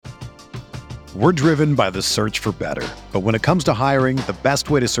We're driven by the search for better. But when it comes to hiring, the best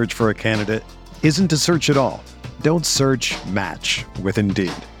way to search for a candidate isn't to search at all. Don't search, match with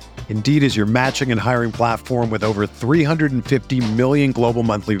Indeed. Indeed is your matching and hiring platform with over 350 million global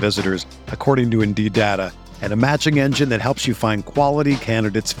monthly visitors, according to Indeed data, and a matching engine that helps you find quality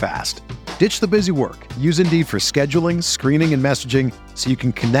candidates fast. Ditch the busy work. Use Indeed for scheduling, screening, and messaging so you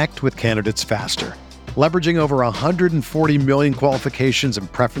can connect with candidates faster. Leveraging over 140 million qualifications and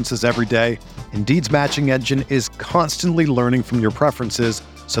preferences every day, Indeed's matching engine is constantly learning from your preferences,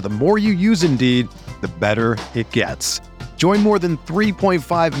 so the more you use Indeed, the better it gets. Join more than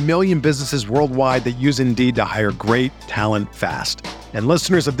 3.5 million businesses worldwide that use Indeed to hire great talent fast. And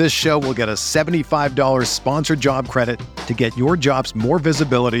listeners of this show will get a $75 sponsored job credit to get your jobs more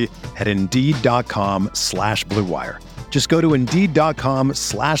visibility at Indeed.com/Blue Wire. Just go to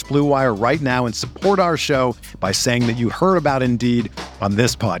Indeed.com/Blue Wire right now and support our show by saying that you heard about Indeed on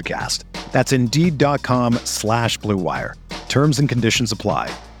this podcast. That's Indeed.com/Blue Wire. Terms and conditions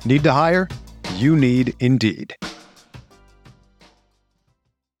apply. Need to hire? You need Indeed.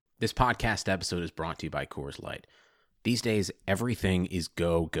 This podcast episode is brought to you by Coors Light. These days, everything is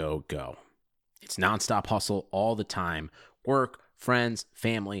go, go, go. It's nonstop hustle all the time. Work, friends,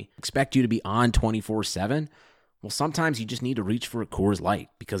 family, expect you to be on 24/7. Well, sometimes you just need to reach for a Coors Light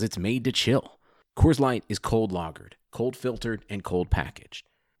because it's made to chill. Coors Light is cold lagered, cold filtered, and cold packaged.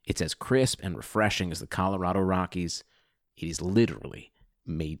 It's as crisp and refreshing as the Colorado Rockies. It is literally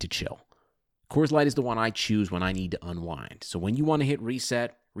made to chill. Coors Light is the one I choose when I need to unwind. So when you want to hit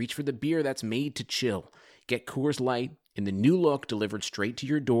reset, reach for the beer that's made to chill. Get Coors Light in the new look delivered straight to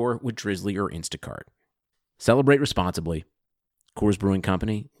your door with Drizzly or Instacart. Celebrate responsibly. Coors Brewing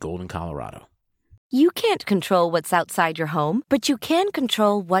Company, Golden, Colorado. You can't control what's outside your home, but you can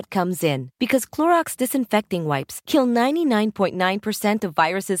control what comes in. Because Clorox disinfecting wipes kill 99.9% of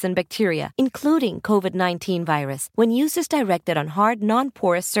viruses and bacteria, including COVID-19 virus, when used as directed on hard,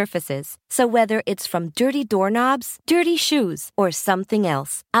 non-porous surfaces. So whether it's from dirty doorknobs, dirty shoes, or something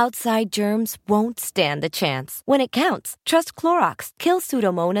else, outside germs won't stand a chance. When it counts, trust Clorox. Kill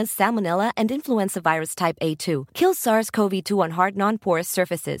Pseudomonas, Salmonella, and influenza virus type A2. Kill SARS-CoV-2 on hard, non-porous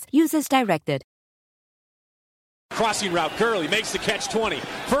surfaces. Use as directed. Crossing route, Gurley makes the catch 20.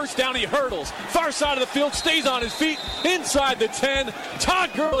 First down, he hurdles. Far side of the field, stays on his feet. Inside the 10,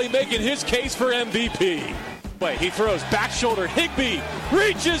 Todd Gurley making his case for MVP. He throws back shoulder. Higbee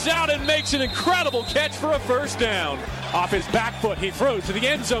reaches out and makes an incredible catch for a first down. Off his back foot, he throws to the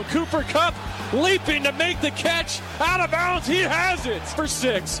end zone. Cooper Kupp leaping to make the catch. Out of bounds, he has it for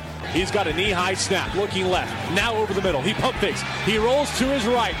 6. He's got a knee-high snap, looking left, now over the middle. He pump fakes. He rolls to his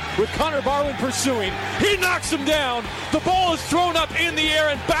right with Connor Barwin pursuing. He knocks him down. The ball is thrown up in the air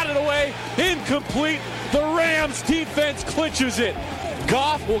and batted away. Incomplete. The Rams defense clinches it.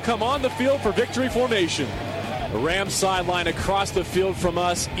 Goff will come on the field for victory formation. The Rams sideline across the field from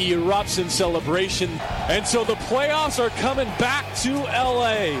us erupts in celebration. And so the playoffs are coming back to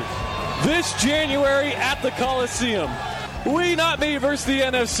LA this January at the Coliseum. We Not Me versus the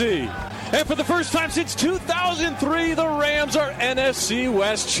NFC. And for the first time since 2003, the Rams are NFC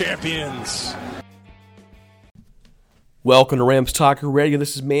West champions. Welcome to Rams Talk Radio.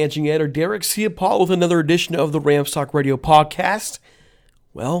 This is Managing Editor Derek Ciapala with another edition of the Rams Talk Radio podcast.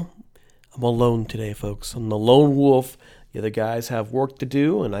 Well, I'm alone today, folks. I'm the lone wolf. The other guys have work to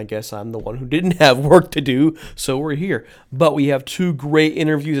do, and I guess I'm the one who didn't have work to do, so we're here. But we have two great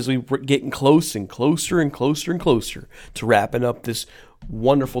interviews as we're getting close and closer and closer and closer to wrapping up this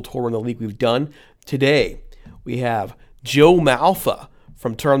wonderful tour in the league we've done. Today, we have Joe Malfa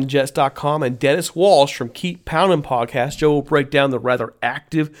from TurnOnTheJets.com and Dennis Walsh from Keep Poundin' Podcast. Joe will break down the rather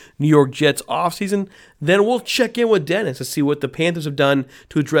active New York Jets offseason. Then we'll check in with Dennis to see what the Panthers have done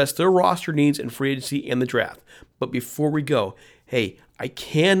to address their roster needs in free agency and the draft. But before we go, hey, I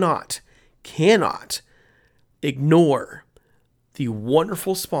cannot ignore the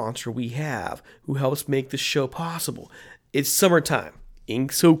wonderful sponsor we have who helps make this show possible. It's summertime in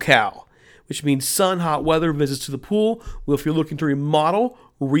SoCal, which means sun, hot weather, visits to the pool. Well, if you're looking to remodel,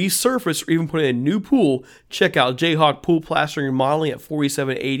 resurface, or even put in a new pool, check out Jayhawk Pool Plastering and Remodeling at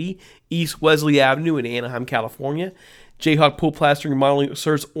 4780 East Wesley Avenue in Anaheim, California. Jayhawk Pool Plastering and Remodeling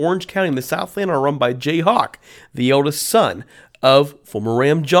serves Orange County in the Southland and are run by Jay Hawk, the eldest son of former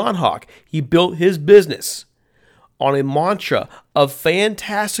Ram John Hawk. He built his business on a mantra of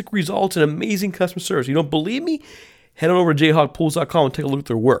fantastic results and amazing customer service. You don't believe me? Head on over to jayhawkpools.com and take a look at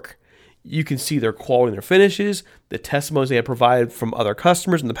their work. You can see their quality in their finishes, the testimonies they have provided from other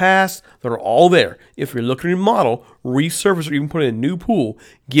customers in the past. They're all there. If you're looking to remodel, resurface, or even put in a new pool,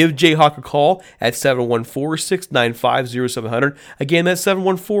 give Jayhawk a call at 714-695-0700. Again, that's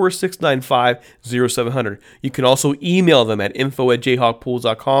 714-695-0700. You can also email them at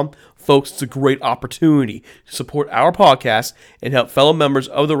info@jayhawkpools.com. Folks, it's a great opportunity to support our podcast and help fellow members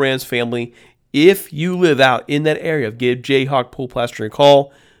of the Rams family. If you live out in that area, give Jayhawk Pool Plastering a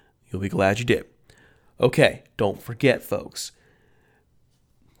call. You'll be glad you did. Okay, don't forget, folks,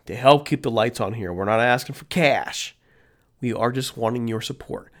 to help keep the lights on here, we're not asking for cash. We are just wanting your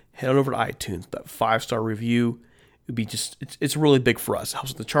support. Head on over to iTunes. That 5-star review would be it's really big for us. It helps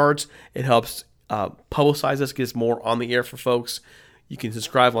with the charts. It helps publicize us, get us more on the air for folks. You can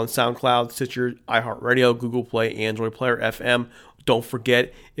subscribe on SoundCloud, Stitcher, iHeartRadio, Google Play, Android Player, FM. Don't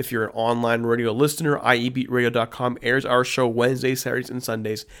forget, if you're an online radio listener, IEBeatRadio.com airs our show Wednesdays, Saturdays, and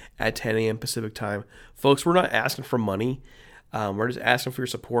Sundays at 10 a.m. Pacific time. Folks, we're not asking for money. We're just asking for your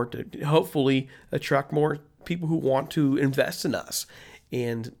support to hopefully attract more people who want to invest in us.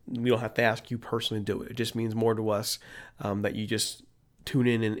 And we don't have to ask you personally to do it. It just means more to us that you just tune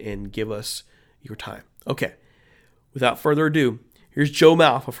in and give us your time. Okay, without further ado, here's Joe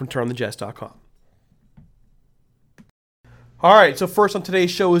Malfa from TurnOnTheJets.com. All right, so first on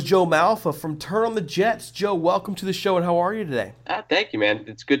today's show is Joe Malfa from Turn on the Jets. Joe, welcome to the show, and how are you today? Thank you, man.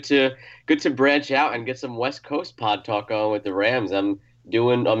 It's good to branch out and get some West Coast pod talk on with the Rams. I'm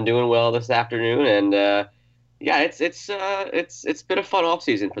doing well this afternoon, and it's been a fun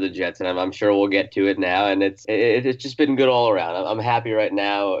offseason for the Jets, and I'm sure we'll get to it now. And it's just been good all around. I'm happy right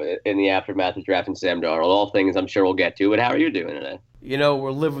now in the aftermath of drafting Sam Darnold. All things I'm sure we'll get to. But how are you doing today? You know, we're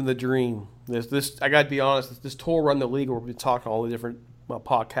living the dream. This I got to be honest, this tour around the league where we've been talking to all the different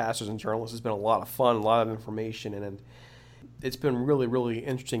podcasters and journalists has been a lot of fun, a lot of information, and it's been really, really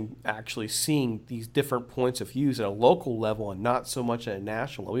interesting actually seeing these different points of views at a local level and not so much at a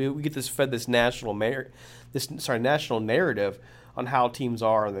national level. We get this national narrative on how teams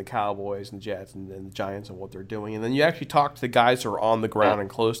are, and the Cowboys and the Jets and the Giants and what they're doing, and then you actually talk to the guys who are on the ground and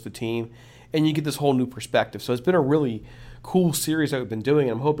close to the team, and you get this whole new perspective. So it's been a really cool series that we've been doing,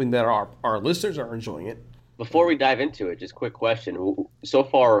 and I'm hoping that our listeners are enjoying it. Before we dive into it, just a quick question. So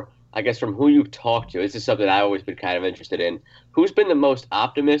far, I guess from who you've talked to, this is something I've always been kind of interested in. Who's been the most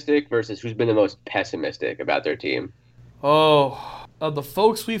optimistic versus who's been the most pessimistic about their team? Oh, of the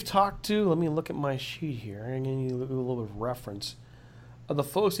folks we've talked to, let me look at my sheet here and give you a little bit of reference. Of the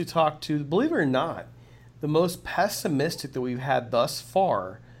folks we talked to, believe it or not, the most pessimistic that we've had thus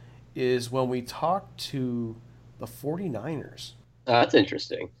far is when we talked to the 49ers. That's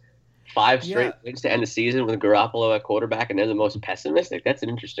interesting. 5 straight wins to end the season with Garoppolo at quarterback, and they're the most pessimistic. That's an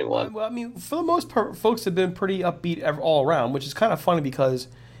interesting one. Well, I mean, for the most part, folks have been pretty upbeat all around, which is kind of funny because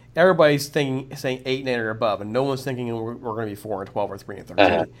everybody's saying 8-8 or above, and no one's thinking we're going to be 4-12 or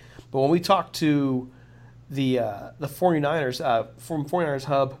 3-13. But when we talked to the 49ers from 49ers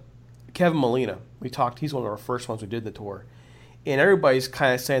Hub, Kevin Molina, he's one of our first ones we did the tour. And everybody's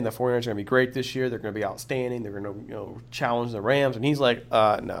kind of saying the 49ers are going to be great this year. They're going to be outstanding. They're going to challenge the Rams. And he's like,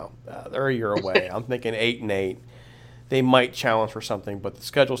 no, they're a year away. I'm thinking 8-8. They might challenge for something, but the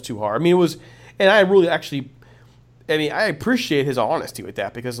schedule's too hard. I mean, I appreciate his honesty with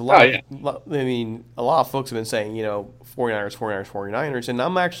that because a lot of folks have been saying, 49ers. And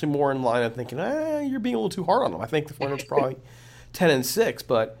I'm actually more in line of thinking, you're being a little too hard on them. I think the 49ers probably 10-6,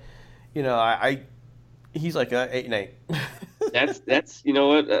 but, he's like 8-8. That's you know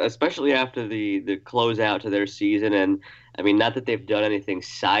what, especially after the closeout to their season, and I mean, not that they've done anything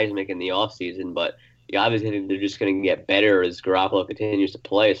seismic in the offseason, but obviously they're just going to get better as Garoppolo continues to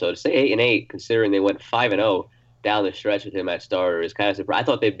play. So to say 8-8, considering they went 5-0 down the stretch with him at starter, is kind of surprising. I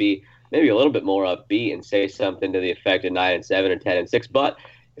thought they'd be maybe a little bit more upbeat and say something to the effect of 9-7 or 10-6. But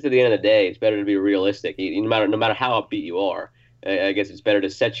at the end of the day, it's better to be realistic. No matter how upbeat you are, I guess it's better to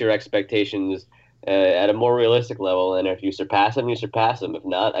set your expectations at a more realistic level, and if you surpass them, you surpass them. If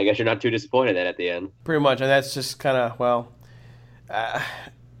not, I guess you're not too disappointed then at the end. Pretty much, and that's just kind of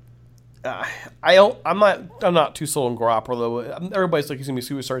I'm not too sold on Garoppolo. Everybody's like he's gonna be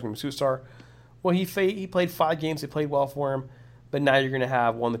superstar. Well, he played 5 games. They played well for him, but now you're gonna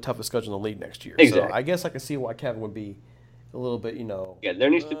have one of the toughest schedules in the league next year. Exactly. So I guess I can see why Kevin would be a little bit, Yeah, there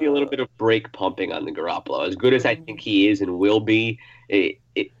needs to be a little bit of brake pumping on the Garoppolo. As good as I think he is and will be,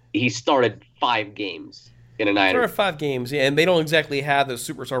 he started 5 games in a Niners. Started 5 games, yeah, and they don't exactly have the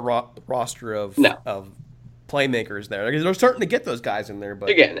superstar roster of playmakers there. They're starting to get those guys in there, but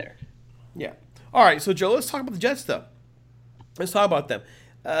they're getting there. Yeah. All right, so Joe, let's talk about the Jets, though. Let's talk about them.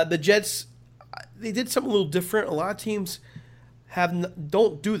 The Jets, they did something a little different. A lot of teams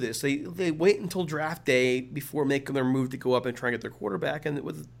don't do this. They wait until draft day before making their move to go up and try and get their quarterback. And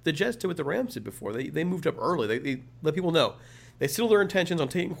what the Jets did what the Rams did before. They moved up early. They let people know. They settled their intentions on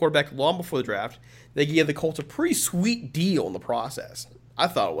taking a quarterback long before the draft. They gave the Colts a pretty sweet deal in the process. I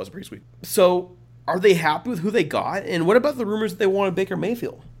thought it was pretty sweet. So are they happy with who they got? And what about the rumors that they wanted Baker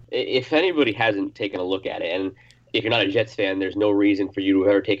Mayfield? If anybody hasn't taken a look at it, and if you're not a Jets fan, there's no reason for you to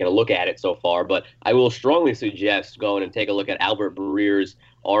have ever taken a look at it so far, but I will strongly suggest going and take a look at Albert Breer's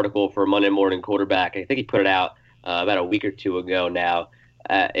article for Monday Morning Quarterback. I think he put it out about a week or two ago now.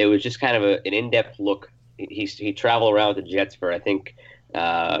 It was just kind of an in-depth look. He traveled around with the Jets for, I think,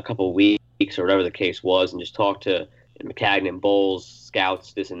 a couple of weeks or whatever the case was, and just talked to Maccagnan, Bowles,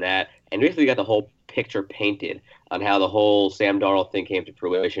 scouts, this and that, and basically got the whole picture painted on how the whole Sam Darnold thing came to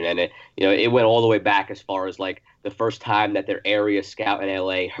fruition. And it went all the way back as far as like the first time that their area scout in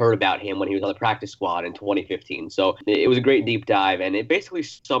LA heard about him when he was on the practice squad in 2015. So it was a great deep dive, and it basically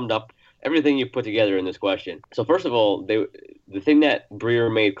summed up everything you put together in this question. So first of all, the thing that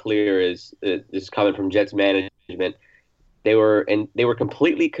Breer made clear is this is coming from Jets management. They were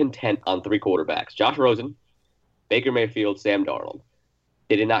completely content on three quarterbacks: Josh Rosen, Baker Mayfield, Sam Darnold.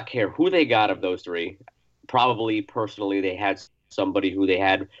 They did not care who they got of those three. Probably personally, they had somebody who they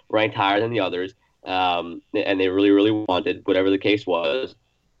had ranked higher than the others, and they really, really wanted, whatever the case was.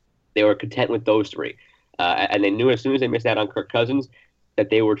 They were content with those three, and they knew as soon as they missed out on Kirk Cousins that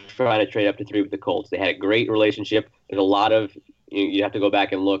they were trying to trade up to 3 with the Colts. They had a great relationship. There's a lot of you have to go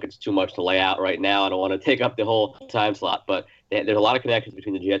back and look. It's too much to lay out right now. I don't want to take up the whole time slot, but there's a lot of connections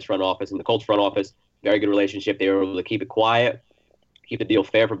between the Jets front office and the Colts front office. Very good relationship. They were able to keep it quiet, keep the deal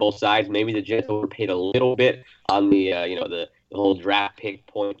fair for both sides. Maybe the Jets overpaid a little bit on the the whole draft pick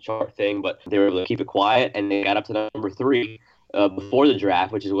point chart thing, but they were able to keep it quiet, and they got up to number 3 before the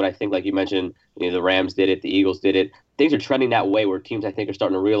draft, which is what I think, like you mentioned, the Rams did it, the Eagles did it. Things are trending that way where teams, I think, are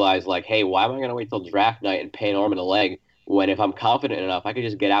starting to realize, like, hey, why am I going to wait till draft night and pay an arm and a leg when if I'm confident enough, I could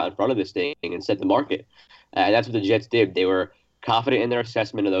just get out in front of this thing and set the market? And that's what the Jets did. They were confident in their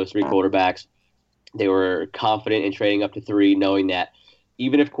assessment of those 3 quarterbacks. They were confident in trading up to 3, knowing that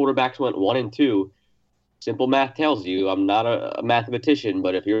even if quarterbacks went 1 and 2, simple math tells you, I'm not a mathematician,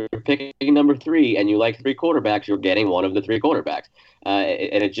 but if you're picking number 3 and you like 3 quarterbacks, you're getting one of the 3 quarterbacks.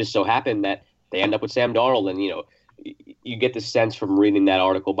 And it just so happened that they end up with Sam Darnold. And, you get the sense from reading that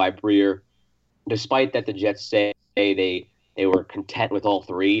article by Breer, despite that the Jets say they were content with all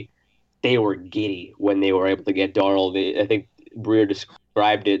 3, they were giddy when they were able to get Darnold. I think Breer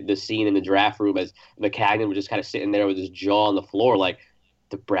described the scene in the draft room as Maccagnan was just kind of sitting there with his jaw on the floor like,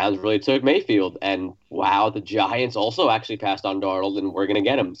 the Browns really took Mayfield, and wow, the Giants also actually passed on Darnold, and we're going to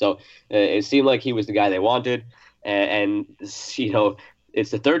get him. So it seemed like he was the guy they wanted, and it's the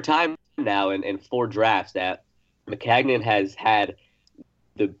 3rd time now in 4 drafts that Maccagnan has had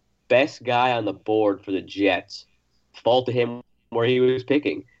the best guy on the board for the Jets fall to him where he was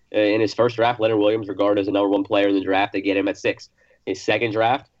picking. In his first draft, Leonard Williams, regarded as the number 1 player in the draft, they get him at 6. His second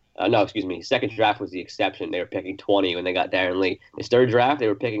draft, second draft was the exception. They were picking 20 when they got Darren Lee. His 3rd draft, they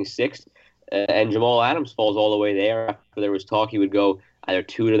were picking 6th, and Jamal Adams falls all the way there. After there was talk he would go either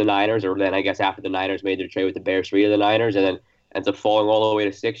 2 to the Niners, or then I guess after the Niners made their trade with the Bears, 3 to the Niners, and then ends up falling all the way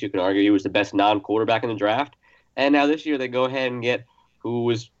to 6. You can argue he was the best non-quarterback in the draft. And now this year they go ahead and get who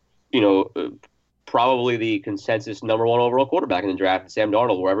was, probably the consensus number 1 overall quarterback in the draft, Sam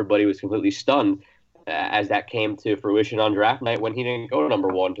Darnold, where everybody was completely stunned as that came to fruition on draft night when he didn't go to number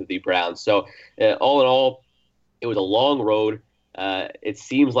 1 to the Browns. So all in all, it was a long road. It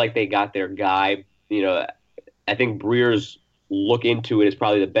seems like they got their guy. I think Breer's look into it is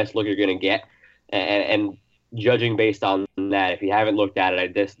probably the best look you're going to get. And judging based on that, if you haven't looked at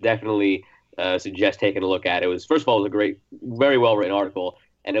it, I definitely suggest taking a look at it. It was, first of all, it was a great, very well-written article.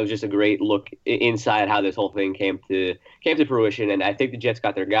 And it was just a great look inside how this whole thing came to fruition. And I think the Jets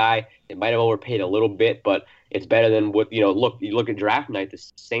got their guy. They might have overpaid a little bit, but it's better than what, you look at draft night. The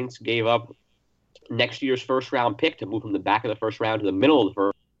Saints gave up next year's first-round pick to move from the back of the first round to the middle of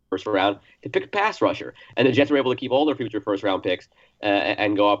the first round to pick a pass rusher. And the Jets were able to keep all their future first-round picks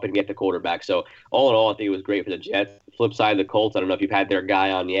and go up and get the quarterback. So all in all, I think it was great for the Jets. Flip side of the Colts, I don't know if you've had their guy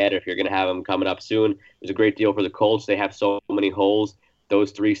on yet or if you're going to have him coming up soon. It was a great deal for the Colts. They have so many holes.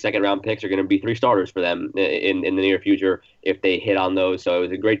 Those 3 second-round picks are going to be 3 starters for them in the near future if they hit on those. So it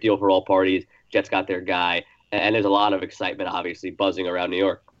was a great deal for all parties. Jets got their guy. And there's a lot of excitement, obviously, buzzing around New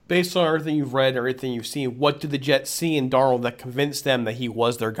York. Based on everything you've read and everything you've seen, what did the Jets see in Darnold that convinced them that he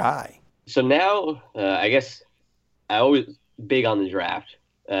was their guy? So now, I guess I always big on the draft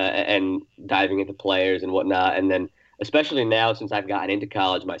and diving into players and whatnot. And then especially now since I've gotten into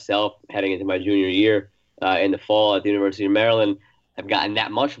college myself, heading into my junior year, in the fall at the University of Maryland. I've gotten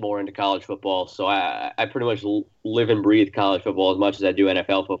that much more into college football, so I pretty much live and breathe college football as much as I do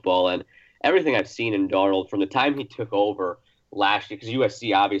NFL football. And everything I've seen in Darnold from the time he took over last year, because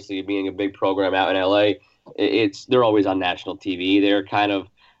USC obviously being a big program out in LA, they're always on national TV. They're kind of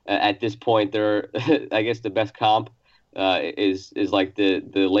at this point, they're I guess the best comp is like the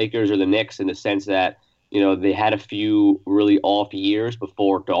Lakers or the Knicks in the sense that they had a few really off years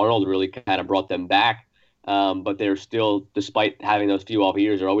before Darnold really kind of brought them back. But they're still, despite having those few off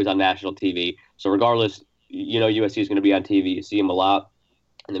years, they're always on national TV. So regardless, USC is going to be on TV. You see him a lot.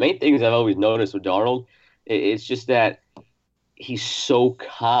 And the main things I've always noticed with Darnold, it's just that he's so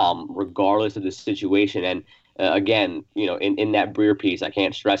calm regardless of the situation. And again, in that Breer piece, I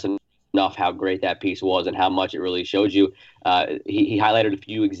can't stress enough how great that piece was and how much it really showed you. He highlighted a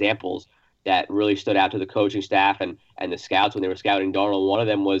few examples that really stood out to the coaching staff and the scouts when they were scouting Darnold. One of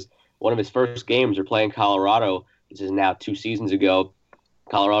them was one of his first games. They're playing Colorado. This is now 2 seasons ago.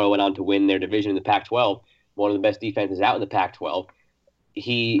 Colorado went on to win their division in the Pac-12, one of the best defenses out in the Pac-12.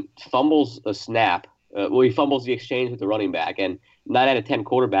 He fumbles a snap. He fumbles the exchange with the running back, and 9 out of 10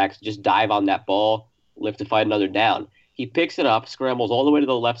 quarterbacks just dive on that ball, live to fight another down. He picks it up, scrambles all the way to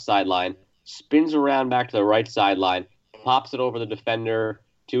the left sideline, spins around back to the right sideline, pops it over the defender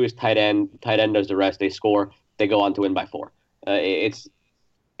to his tight end. Tight end does the rest. They score. They go on to win by 4. It's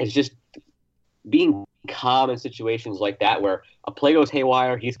just being calm in situations like that where a play goes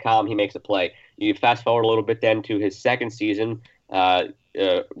haywire, he's calm, he makes a play. You fast forward a little bit then to his second season,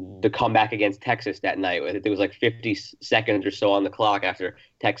 the comeback against Texas that night. It was like 50 seconds or so on the clock after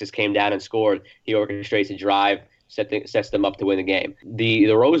Texas came down and scored. He orchestrates a drive, sets them up to win the game.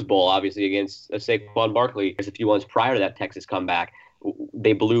 The Rose Bowl, obviously, against Saquon Barkley, just a few months prior to that Texas comeback,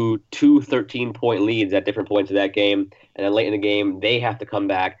 they blew 2 13-point leads at different points of that game. And then late in the game, they have to come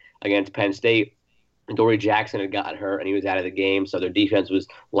back against Penn State. Dory Jackson had gotten hurt, and he was out of the game, so their defense was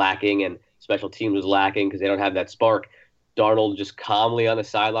lacking and special teams was lacking because they don't have that spark. Darnold just calmly on the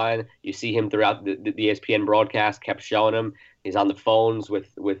sideline. You see him throughout the ESPN broadcast, kept showing him. He's on the phones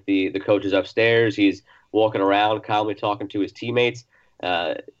with the coaches upstairs. He's walking around, calmly talking to his teammates,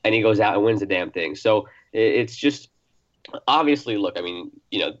 and he goes out and wins the damn thing. So it's just, obviously, look, I mean,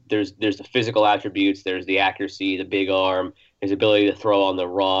 there's the physical attributes, there's the accuracy, the big arm, his ability to throw on the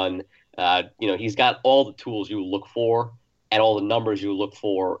run. He's got all the tools you look for and all the numbers you look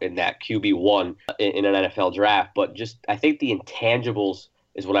for in that QB1 in an NFL draft. But just, I think the intangibles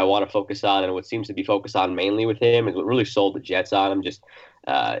is what I want to focus on, and what seems to be focused on mainly with him is what really sold the Jets on him. Just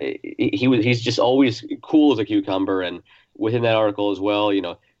he's just always cool as a cucumber. And within that article as well,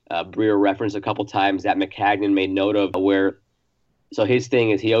 Breer referenced a couple times that Maccagnan made note of so his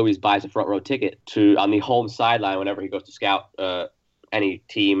thing is he always buys a front row ticket on the home sideline whenever he goes to scout any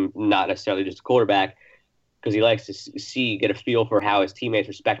team, not necessarily just a quarterback, because he likes to get a feel for how his teammates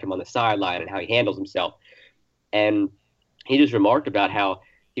respect him on the sideline and how he handles himself. And he just remarked about how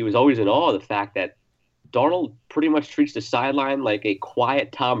he was always in awe of the fact that Darnold pretty much treats the sideline like a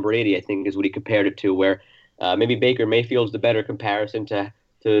quiet Tom Brady, I think is what he compared it to, where maybe Baker Mayfield's the better comparison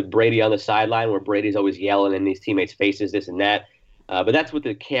to Brady on the sideline, where Brady's always yelling in these teammates' faces, this and that. But that's what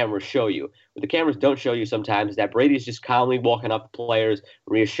the cameras show you. What the cameras don't show you sometimes is that Brady's just calmly walking up to players,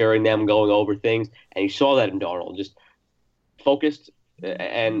 reassuring them, going over things. And you saw that in Darnold, just focused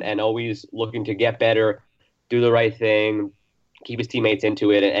and always looking to get better, do the right thing, keep his teammates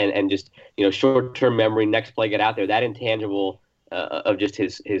into it, and just, short-term memory, next play, get out there. That intangible of just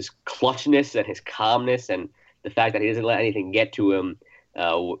his clutchness and his calmness and the fact that he doesn't let anything get to him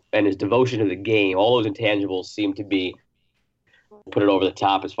and his devotion to the game, all those intangibles seem to be put it over the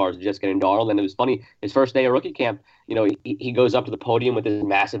top as far as just getting Darnold. And it was funny, his first day of rookie camp, he goes up to the podium with this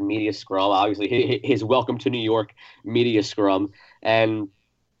massive media scrum, obviously his welcome to New York media scrum. And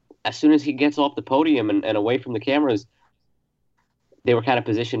as soon as he gets off the podium and away from the cameras, they were kind of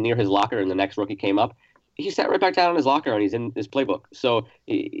positioned near his locker, and the next rookie came up. He sat right back down in his locker, and he's in his playbook. So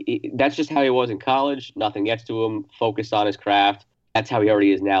that's just how he was in college. Nothing gets to him, focused on his craft. That's how he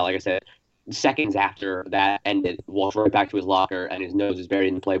already is now. Like I said, seconds after that ended, walks right back to his locker, and his nose is buried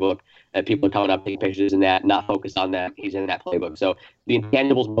in the playbook. People are coming up, taking pictures in that, not focused on that. He's in that playbook. So the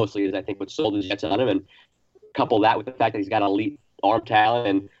intangibles mostly is, I think, what sold the Jets on him, and couple that with the fact that he's got elite arm talent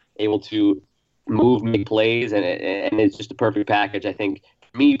and able to move, make plays, and it's just a perfect package. I think,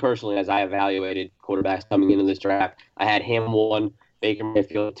 me personally, as I evaluated quarterbacks coming into this draft, I had him 1, Baker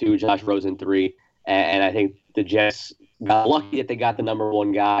Mayfield 2, Josh Rosen 3, and I think the Jets got lucky that they got the number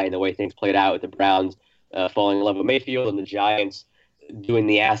 1 guy, and the way things played out with the Browns falling in love with Mayfield and the Giants doing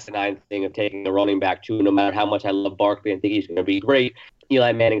the asinine thing of taking the running back too. No matter how much I love Barkley and think he's going to be great,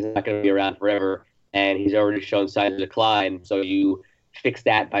 Eli Manning's not going to be around forever. and he's already shown signs of decline. So you fix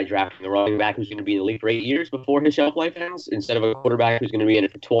that by drafting a running back who's going to be in the league for 8 years before his shelf life ends, instead of a quarterback who's going to be in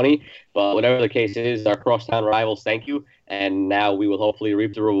it for 20. But whatever the case is, our crosstown rivals, thank you. And now we will hopefully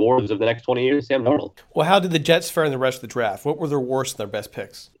reap the rewards of the next 20 years, Sam Darnold. Well, how did the Jets fare in the rest of the draft? What were their worst and their best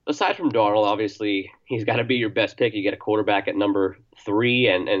picks? Aside from Darnold, obviously, he's got to be your best pick. You get a quarterback at number 3,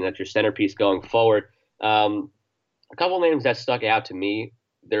 and that's your centerpiece going forward. A couple names that stuck out to me,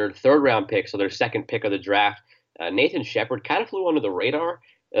 their third-round pick, so their second pick of the draft, Nathan Shepard kind of flew under the radar.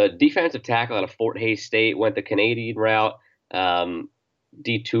 Defensive tackle out of Fort Hays State, went the Canadian route,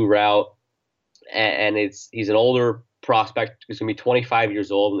 D2 route, and he's an older prospect. He's going to be 25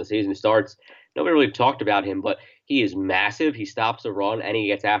 years old when the season starts. Nobody really talked about him, but he is massive. He stops the run, and he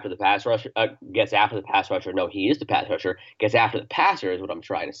gets after the pass rusher. No, he is the pass rusher. Gets after the passer is what I'm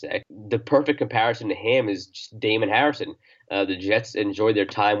trying to say. The perfect comparison to him is just Damon Harrison. The Jets enjoyed their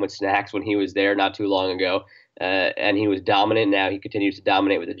time with Snacks when he was there not too long ago, and he was dominant. Now he continues to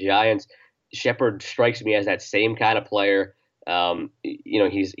dominate with the Giants. Shepard strikes me as that same kind of player.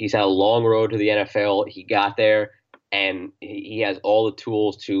 He's had a long road to the NFL. He got there, and he has all the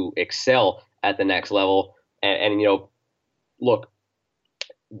tools to excel at the next level. And look,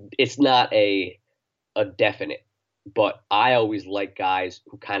 it's not a definite, but I always like guys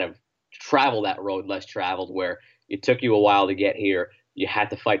who kind of travel that road less traveled, where it took you a while to get here. You had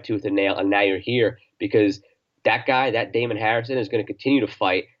to fight tooth and nail, and now you're here because that guy, that Damon Harrison, is going to continue to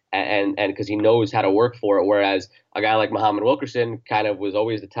fight, and because he knows how to work for it. Whereas a guy like Muhammad Wilkerson kind of was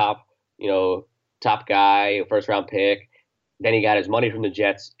always the top guy, first round pick. Then he got his money from the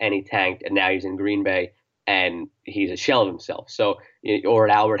Jets, and he tanked, and now he's in Green Bay, and he's a shell of himself. So, or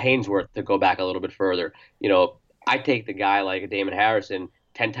an Albert Hainsworth, to go back a little bit further. I take the guy like a Damon Harrison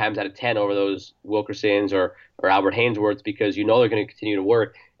 10 times out of 10 over those Wilkersons or Albert Hainsworths, because they're going to continue to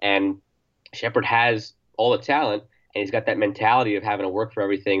work. And Shepard has all the talent, and he's got that mentality of having to work for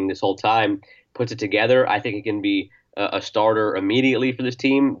everything this whole time. Puts it together. I think he can be a starter immediately for this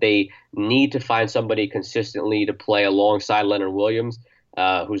team. They need to find somebody consistently to play alongside Leonard Williams,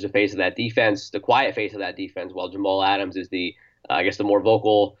 who's the face of that defense, the quiet face of that defense, while Jamal Adams is the more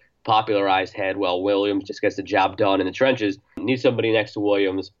vocal, popularized head. Well, Williams just gets the job done in the trenches. Need somebody next to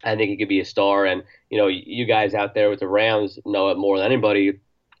Williams. I think he could be a star. And, you guys out there with the Rams know it more than anybody.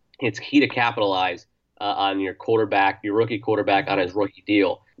 It's key to capitalize on your quarterback, your rookie quarterback, on his rookie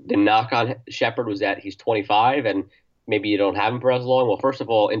deal. The knock on Shepard was that he's 25 and maybe you don't have him for as long. Well, first of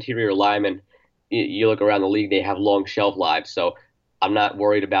all, interior linemen, you look around the league, they have long shelf lives. So I'm not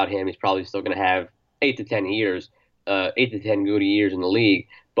worried about him. He's probably still going to have 8 to 10 good years in the league.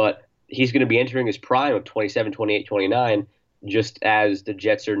 But he's going to be entering his prime of 27, 28, 29, just as the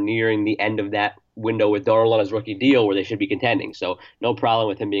Jets are nearing the end of that window with Darnold on his rookie deal where they should be contending. So no problem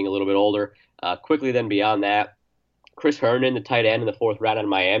with him being a little bit older. Quickly then beyond that, Chris Herndon, the tight end in the 4th round out of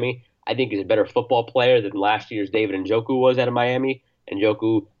Miami, I think he's a better football player than last year's David Njoku was out of Miami.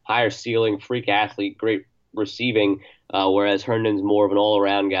 Njoku, higher ceiling, freak athlete, great receiving, whereas Herndon's more of an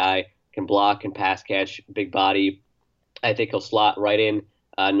all-around guy, can block, can pass catch, big body. I think he'll slot right in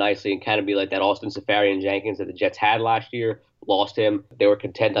nicely and kind of be like that Austin Seferian-Jenkins that the Jets had last year. Lost him. They were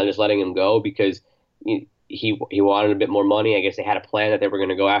content on just letting him go because he wanted a bit more money. I guess they had a plan that they were going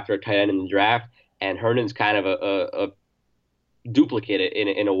to go after a tight end in the draft, and Herndon's kind of a duplicate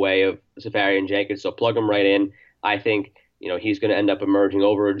in a way of Seferian-Jenkins. So plug him right in. I think he's going to end up emerging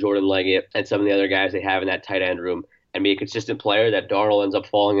over Jordan Leggett and some of the other guys they have in that tight end room and be a consistent player that Darnold ends up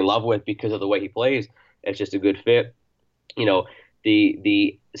falling in love with because of the way he plays. It's just a good fit.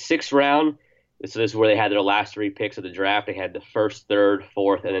 The 6th round, so this is where they had their last 3 picks of the draft. They had the 1st, 3rd,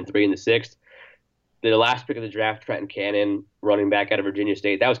 4th, and then 3 in the 6th. The last pick of the draft, Trenton Cannon, running back out of Virginia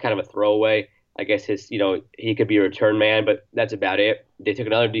State, that was kind of a throwaway. I guess he could be a return man, but that's about it. They took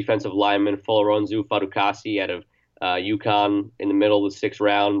another defensive lineman, Foloronzu Fadukasi, out of UConn in the middle of the 6th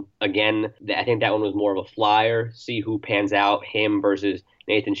round. Again, I think that one was more of a flyer. See who pans out, him versus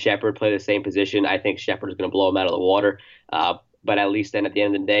Nathan Shepard, play the same position. I think Shepard is going to blow him out of the water. But at least then at the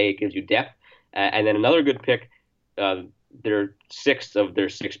end of the day, it gives you depth. And then another good pick, their 6th of their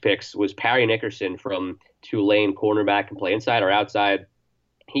 6 picks, was Parry Nickerson from Tulane, cornerback, can play inside or outside.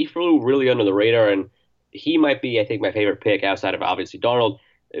 He flew really under the radar, and he might be, I think, my favorite pick outside of obviously Darnold,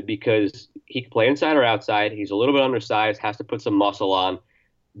 because he can play inside or outside. He's a little bit undersized, has to put some muscle on,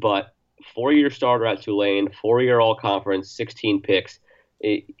 but 4-year starter at Tulane, 4-year all-conference, 16 picks.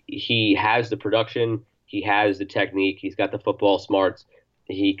 He has the production. He has the technique. He's got the football smarts.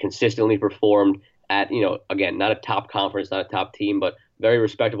 He consistently performed at, again, not a top conference, not a top team, but very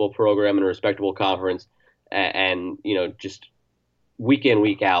respectable program and a respectable conference. And just week in,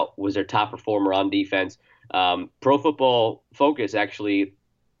 week out, was their top performer on defense. Pro Football Focus actually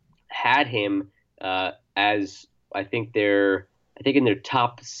had him as I think in their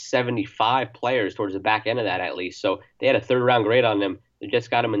top 75 players towards the back end of that at least. So they had a third-round grade on him. They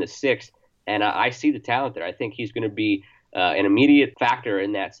just got him in the sixth, and I see the talent there. I think he's going to be an immediate factor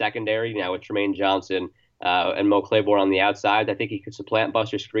in that secondary now with Tremaine Johnson and Mo Claiborne on the outside. I think he could supplant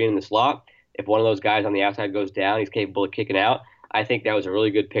Buster Skrine in the slot. If one of those guys on the outside goes down, he's capable of kicking out. I think that was a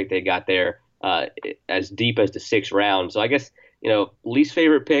really good pick they got there as deep as the sixth round. So I guess, least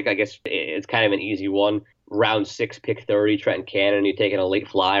favorite pick, I guess it's kind of an easy one. Round 6, pick 30, Trenton Cannon. You're taking a late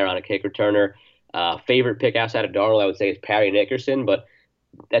flyer on a kick returner. Favorite pick outside of Darnold, I would say, is Parry Nickerson. But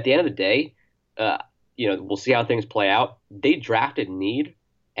at the end of the day, we'll see how things play out. They drafted need,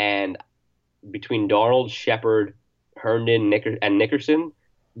 and between Darnold, Shepard, Herndon, and Nickerson,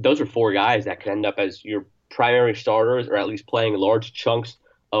 those are 4 guys that could end up as your primary starters, or at least playing large chunks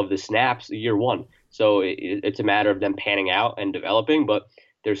of the snaps year one. So it's a matter of them panning out and developing, but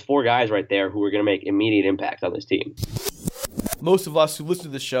there's 4 guys right there who are going to make immediate impact on this team. Most of us who listen to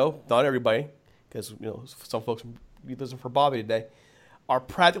this show, not everybody, because some folks be listening for Bobby today, are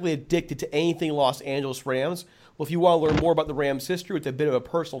practically addicted to anything Los Angeles Rams. Well, if you want to learn more about the Rams' history with a bit of a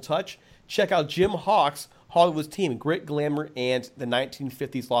personal touch, check out Jim Hawk's Hollywood's Team, Grit, Glamour, and the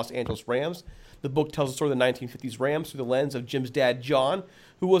 1950s Los Angeles Rams. The book tells the story of the 1950s Rams through the lens of Jim's dad, John,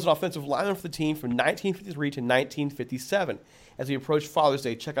 who was an offensive lineman for the team from 1953 to 1957. As he approached Father's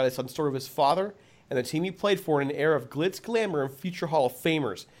Day, check out his son's story of his father and the team he played for in an era of glitz, glamour, and future Hall of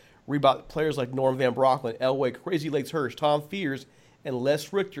Famers. Read about players like Norm Van Brocklin, Elway, Crazy Legs Hirsch, Tom Fears, and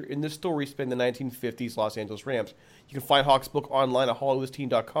Les Richter in this story spent in the 1950s Los Angeles Rams. You can find Hawk's book online at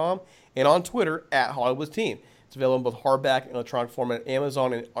HollywoodTeam.com and on Twitter at HollywoodTeam. It's available in both hardback and electronic format at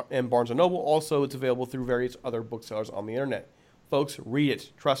Amazon and Barnes & Noble. Also, it's available through various other booksellers on the internet. Folks, read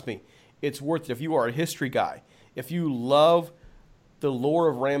it. Trust me. It's worth it. If you are a history guy, if you love the lore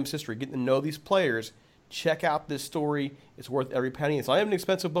of Rams history, getting to know these players, check out this story. It's worth every penny. It's not even an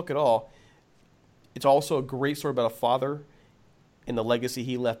expensive book at all. It's also a great story about a father and the legacy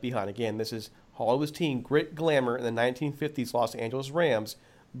he left behind. Again, this is Hollywood's Team, Grit, Glamour, in the 1950s Los Angeles Rams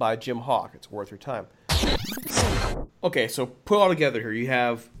by Jim Hawk. It's worth your time. Okay, so put it all together here. You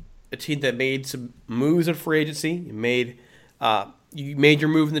have a team that made some moves in free agency. You made your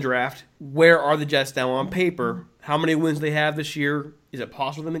move in the draft. Where are the Jets now on paper? How many wins do they have this year? Is it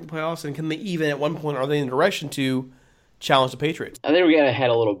possible to make the playoffs? And can they even, at one point, are they in the direction to challenge the Patriots? I think we're getting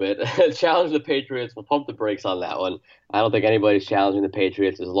ahead a little bit. Challenge the Patriots. We'll pump the brakes on that one. I don't think anybody's challenging the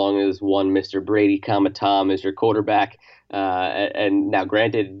Patriots as long as one Mr. Brady, Tom is your quarterback. And now,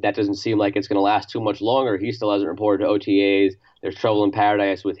 granted, that doesn't seem like it's going to last too much longer. He still hasn't reported to OTAs. There's trouble in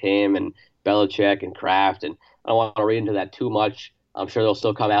paradise with him and Belichick and Kraft. And I don't want to read into that too much. I'm sure they'll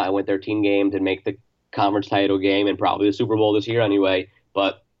still come out and win 13 games and make the conference title game and probably the Super Bowl this year anyway.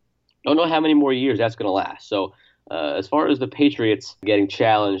 But I don't know how many more years that's going to last. So as far as the Patriots getting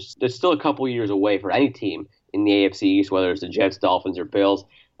challenged, there's still a couple years away for any team in the AFC East, whether it's the Jets, Dolphins, or Bills.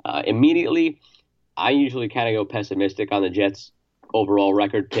 Immediately, I usually kind of go pessimistic on the Jets' overall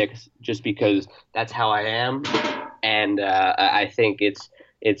record picks just because that's how I am. And I think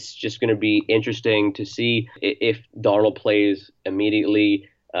it's just going to be interesting to see if Darnold plays immediately,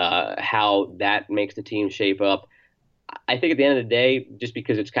 how that makes the team shape up. I think at the end of the day, just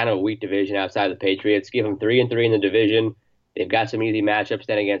because it's kind of a weak division outside of the Patriots, give them 3-3 in the division. They've got some easy matchups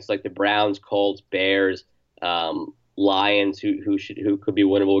then against like the Browns, Colts, Bears, Lions, who could be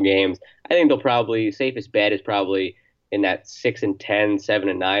winnable games. I think they'll probably, safest bet is probably in that 6-10,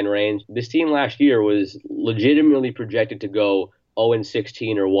 7-9 range. This team last year was legitimately projected to go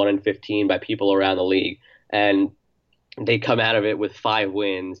 0-16 or 1-15 by people around the league, and they come out of it with 5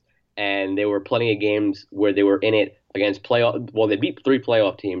 wins. And there were plenty of games where they were in it against playoff. Well, they beat 3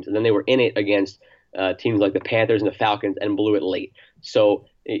 playoff teams, and then they were in it against teams like the Panthers and the Falcons and blew it late. So,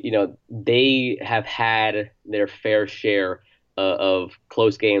 they have had their fair share of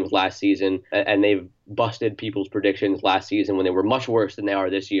close games last season, and they've busted people's predictions last season when they were much worse than they are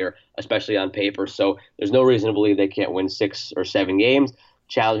this year, especially on paper. So there's no reason to believe they can't win 6 or 7 games.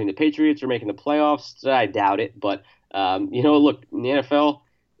 Challenging the Patriots or making the playoffs, I doubt it. But, look, in the NFL,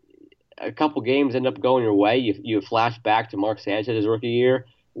 a couple games end up going your way. You flash back to Mark Sanchez's rookie year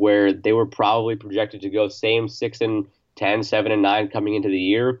where they were probably projected to go same 6-10, 7-9 coming into the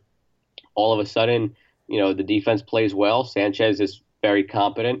year. All of a sudden, the defense plays well. Sanchez is very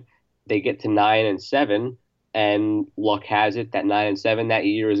competent. They get to 9-7, and luck has it that 9-7 that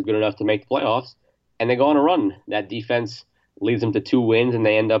year is good enough to make the playoffs, and they go on a run. That defense leads them to 2 wins, and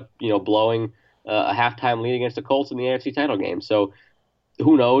they end up, blowing a halftime lead against the Colts in the AFC title game. So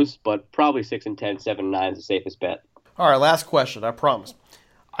who knows? But probably 6-10, 7-9 is the safest bet. All right, last question. I promise.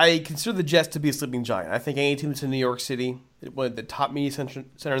 I consider the Jets to be a sleeping giant. I think any team that's in New York City, one of the top media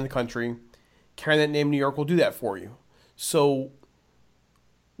center in the country, carrying that name New York will do that for you. So,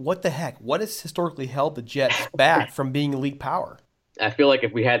 what the heck? What has historically held the Jets back from being elite power? I feel like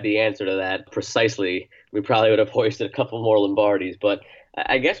if we had the answer to that precisely, we probably would have hoisted a couple more Lombardis. But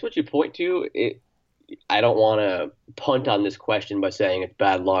I guess what you point to, I don't want to punt on this question by saying it's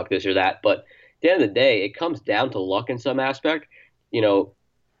bad luck, this or that. But at the end of the day, it comes down to luck in some aspect. You know,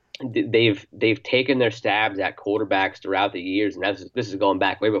 they've taken their stabs at quarterbacks throughout the years, and this is going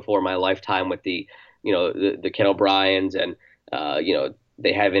back way before my lifetime with the Ken O'Briens, and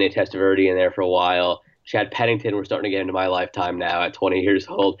they had Vinny Testaverde in there for a while. Chad Pennington, we're starting to get into my lifetime now at 20 years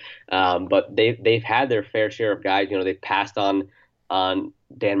old. But they've had their fair share of guys. They've passed on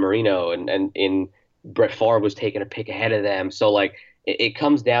Dan Marino, and in Brett Favre was taking a pick ahead of them. So like it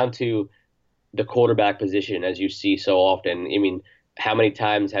comes down to the quarterback position, as you see so often. I mean, how many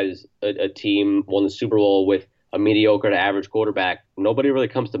times has a team won the Super Bowl with a mediocre to average quarterback? Nobody really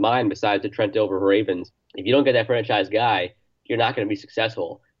comes to mind besides the Trent Dilfer Ravens. If you don't get that franchise guy, you're not going to be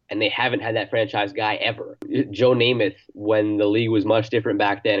successful. And they haven't had that franchise guy ever. Joe Namath, when the league was much different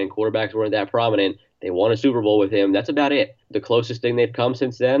back then and quarterbacks weren't that prominent, they won a Super Bowl with him. That's about it. The closest thing they've come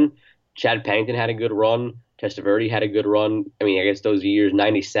since then, Chad Pennington had a good run. Testaverde had a good run. I mean, I guess those years,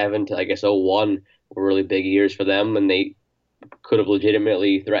 97 to, 01, were really big years for them, and they could have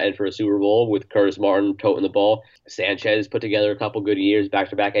legitimately threatened for a Super Bowl with Curtis Martin toting the ball. Sanchez put together a couple good years,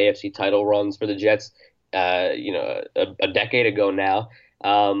 back-to-back AFC title runs for the Jets, a decade ago now.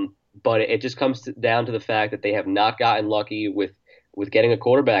 But it just comes down to the fact that they have not gotten lucky with getting a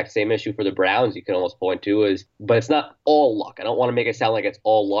quarterback. Same issue for the Browns you can almost point to but it's not all luck. I don't want to make it sound like it's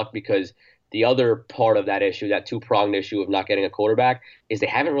all luck, because the other part of that issue, that two-pronged issue of not getting a quarterback, is they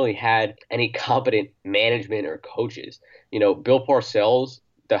haven't really had any competent management or coaches. Bill Parcells,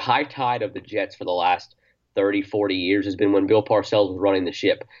 the high tide of the Jets for the last 30, 40 years has been when Bill Parcells was running the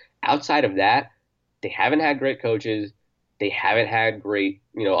ship. Outside of that, they haven't had great coaches. They haven't had great,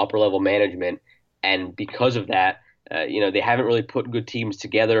 upper-level management. And because of that, they haven't really put good teams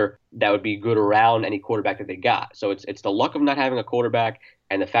together that would be good around any quarterback that they got. So it's the luck of not having a quarterback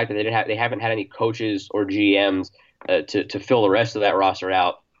and the fact that they haven't had any coaches or GMs to fill the rest of that roster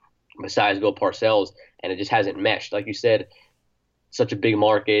out besides Bill Parcells, and it just hasn't meshed. Like you said, such a big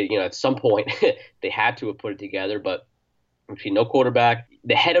market. At some point they had to have put it together, but if you no quarterback,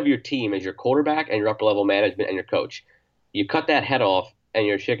 the head of your team is your quarterback and your upper-level management and your coach. You cut that head off, and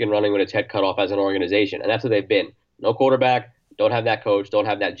you're chicken running with its head cut off as an organization, and that's what they've been. No quarterback, don't have that coach, don't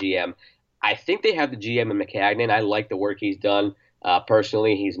have that GM. I think they have the GM in Maccagnan. I like the work he's done.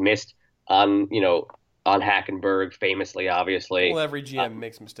 Personally, he's missed on Hackenberg, famously, obviously. Well, every GM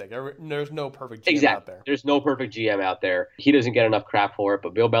makes a mistake. There's no perfect GM out there. There's no perfect GM out there. He doesn't get enough crap for it,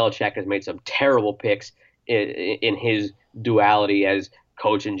 but Bill Belichick has made some terrible picks in his duality as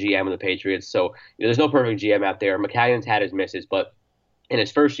coach and GM of the Patriots. So there's no perfect GM out there. Maccagnan's had his misses, but in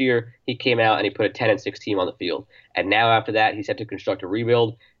his first year, he came out and he put a 10-6 team on the field. And now after that, he's had to construct a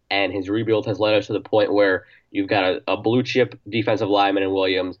rebuild, and his rebuild has led us to the point where you've got a blue-chip defensive lineman in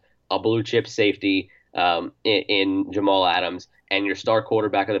Williams, a blue-chip safety in Jamal Adams, and your star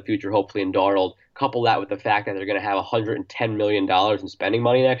quarterback of the future, hopefully in Darnold. Couple that with the fact that they're going to have $110 million in spending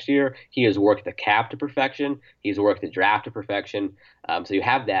money next year. He has worked the cap to perfection. He's worked the draft to perfection. So you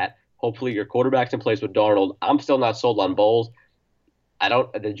have that. Hopefully your quarterback's in place with Darnold. I'm still not sold on Bowles.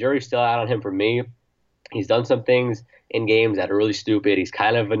 The jury's still out on him for me. He's done some things in games that are really stupid. He's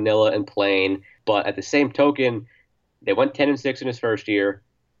kind of vanilla and plain. But at the same token, they went 10-6 in his first year.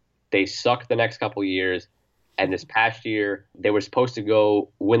 They sucked the next couple years. And this past year, they were supposed to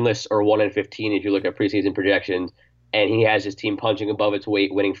go winless or 1-15 if you look at preseason projections. And he has his team punching above its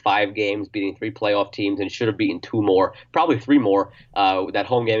weight, winning 5 games, beating 3 playoff teams, and should have beaten 2 more, probably 3 more. That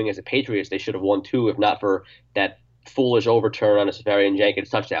home game against the Patriots, they should have won 2 if not for that foolish overturn on a Safarian Jenkins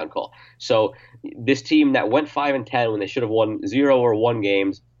touchdown call. So this team that went 5-10 when they should have won 0 or 1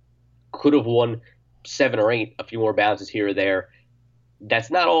 games, could have won 7 or 8, a few more bounces here or there.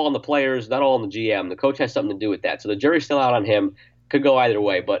 That's not all on the players, not all on the GM. The coach has something to do with that. So the jury's still out on him. Could go either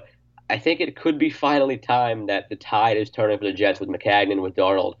way, but I think it could be finally time that the tide is turning for the Jets with Maccagnan, with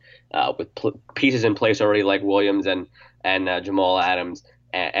Darnold, with pieces in place already like Williams and Jamal Adams.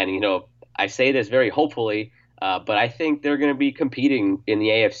 And I say this very hopefully, but I think they're going to be competing in the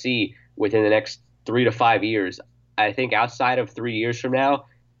AFC within the next 3 to 5 years. I think outside of 3 years from now,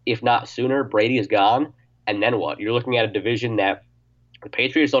 if not sooner, Brady is gone. And then what? You're looking at a division that the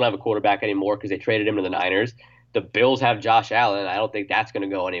Patriots don't have a quarterback anymore because they traded him to the Niners. The Bills have Josh Allen. I don't think that's going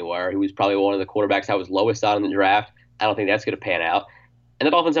to go anywhere. He was probably one of the quarterbacks I was lowest on in the draft. I don't think that's going to pan out. And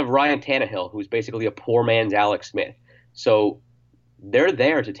the Dolphins have Ryan Tannehill, who's basically a poor man's Alex Smith. So they're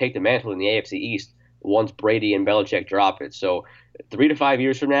there to take the mantle in the AFC East once Brady and Belichick drop it. So 3 to 5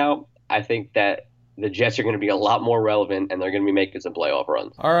 years from now, I think that the Jets are going to be a lot more relevant, and they're going to be making some playoff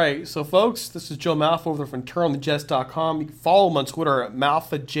runs. All right, so folks, this is Joe Malfa over there from TurnOnTheJets.com. You can follow him on Twitter at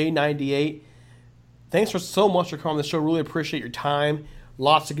MalfaJ98. Thanks so much for coming on the show. Really appreciate your time.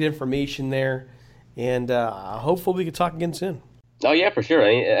 Lots of good information there, and hopefully we can talk again soon. Oh, yeah, for sure.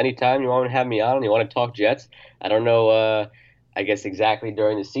 Anytime you want to have me on and you want to talk Jets, I don't know, I guess exactly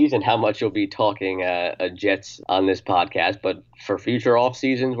during the season how much you'll be talking Jets on this podcast, but for future off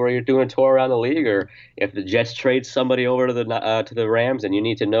seasons where you're doing a tour around the league, or if the Jets trade somebody over to the Rams and you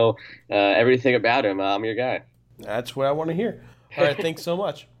need to know everything about him, I'm your guy. That's what I want to hear. All right, thanks so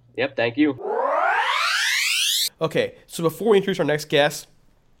much. Yep, thank you. Okay, so before we introduce our next guest,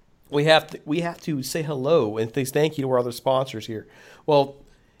 we have to say hello and thank you to our other sponsors here. Well,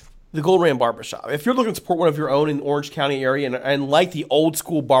 the Golden Ram Barbershop. If you're looking to support one of your own in the Orange County area and like the old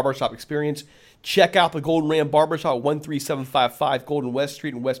school barbershop experience, check out the Golden Ram Barbershop, 13755 Golden West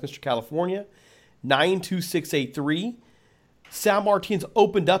Street in Westminster, California, 92683. Sal Martinez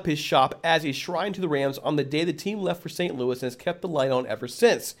opened up his shop as a shrine to the Rams on the day the team left for St. Louis and has kept the light on ever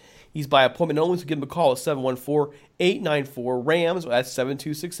since. He's by appointment only, so give him a call at 714-894-RAMS. That's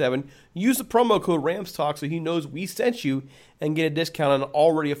 7267. Use the promo code RAMSTALK so he knows we sent you and get a discount on an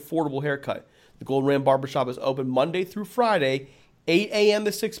already affordable haircut. The Golden Ram Barbershop is open Monday through Friday, 8 a.m.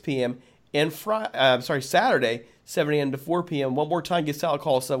 to 6 p.m., and Saturday, 7 a.m. to 4 p.m. One more time, give Sal a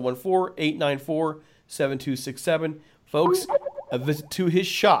call at 714-894-7267. Folks, a visit to his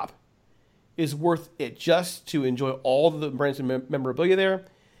shop is worth it just to enjoy all the brands and memorabilia there.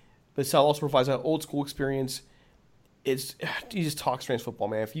 But Sal also provides an old school experience. He just talks Rams football,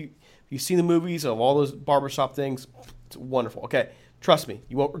 man. If you've seen the movies of all those barbershop things, it's wonderful. Okay, trust me,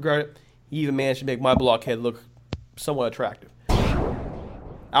 you won't regret it. He even managed to make my blockhead look somewhat attractive.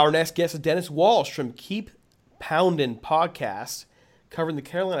 Our next guest is Dennis Walsh from Keep Poundin' Podcast, covering the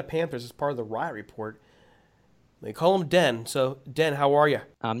Carolina Panthers as part of the Riot Report. They call him Den. So, Den, how are you?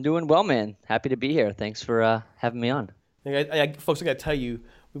 I'm doing well, man. Happy to be here. Thanks for having me on. Folks, I got to tell you,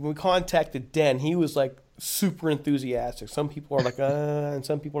 when we contacted Den, he was like super enthusiastic. Some people are like, and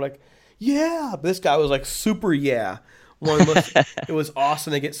some people are like, yeah. But this guy was like super yeah. It was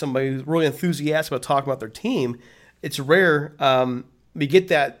awesome to get somebody who's really enthusiastic about talking about their team. It's rare. We get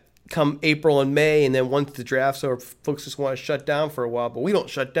that come April and May, and then once the draft's over, folks just want to shut down for a while. But we don't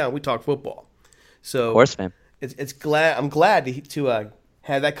shut down. We talk football. So, of course, man. I'm glad to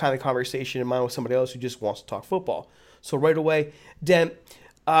have that kind of conversation in mind with somebody else who just wants to talk football. So right away, Den,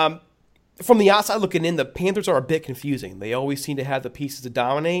 from the outside looking in, the Panthers are a bit confusing. They always seem to have the pieces to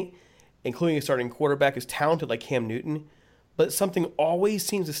dominate, including a starting quarterback as talented like Cam Newton, but something always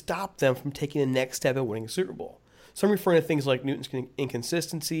seems to stop them from taking the next step and winning a Super Bowl. So I'm referring to things like Newton's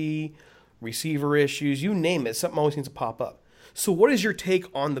inconsistency, receiver issues, you name it. Something always seems to pop up. So what is your take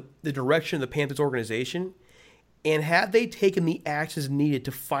on the direction of the Panthers organization, and have they taken the actions needed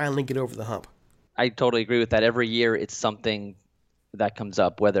to finally get over the hump? I totally agree with that. Every year it's something that comes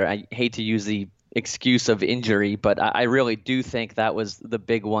up, whether I hate to use the excuse of injury, but I really do think that was the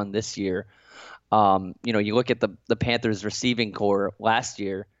big one this year. You look at the Panthers receiving core last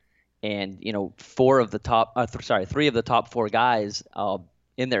year, and three of the top four guys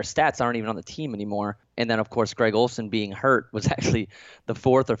in their stats aren't even on the team anymore. And then of course Greg Olsen being hurt was actually the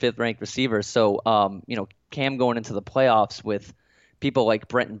 4th or 5th ranked receiver. So Cam going into the playoffs with people like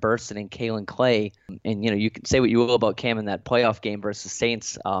Brenton Burston and Kalen Clay, and you can say what you will about Cam in that playoff game versus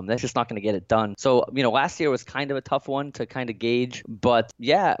Saints, that's just not going to get it done. So last year was kind of a tough one to kind of gauge, but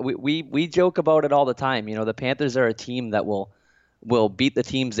yeah, we joke about it all the time. The Panthers are a team that will beat the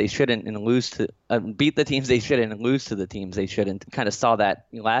teams they shouldn't and lose to beat the teams they shouldn't and lose to the teams they shouldn't. Kind of saw that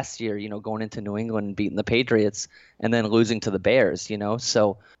last year, going into New England and beating the Patriots and then losing to the Bears.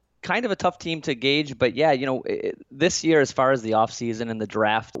 So kind of a tough team to gauge, but yeah, this year, as far as the offseason and the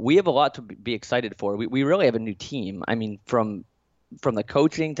draft, we have a lot to be excited for. We really have a new team. I mean, from the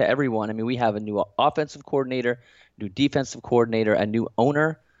coaching to everyone. I mean, we have a new offensive coordinator, new defensive coordinator, a new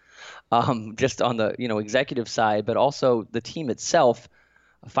owner, just on the executive side, but also the team itself.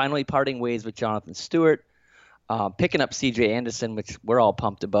 Finally parting ways with Jonathan Stewart, picking up C.J. Anderson, which we're all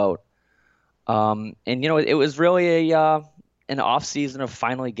pumped about. And it was really an offseason of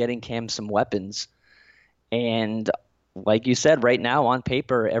finally getting Cam some weapons. And like you said, right now on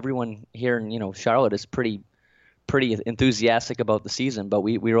paper, everyone here in Charlotte is pretty enthusiastic about the season, but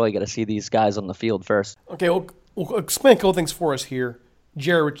we really got to see these guys on the field first. Okay, well, Well, explain a couple things for us here.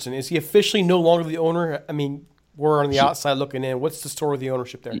 Jerry Richardson, is he officially no longer the owner? I mean, we're on the outside looking in. What's the story of the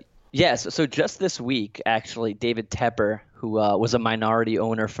ownership there? Yes. So just this week, actually, David Tepper, who was a minority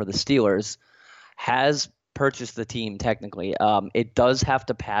owner for the Steelers, has purchased the team technically. It does have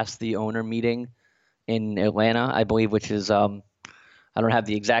to pass the owner meeting in Atlanta, I believe, which is I don't have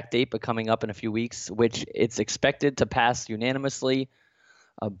the exact date, but coming up in a few weeks, which it's expected to pass unanimously.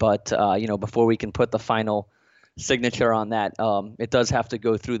 But before we can put the final signature on that, it does have to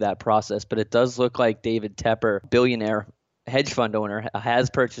go through that process. But it does look like David Tepper, billionaire hedge fund owner, has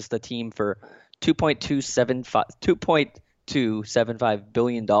purchased the team for $2.275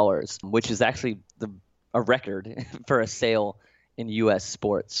 billion, which is actually a record for a sale in U.S.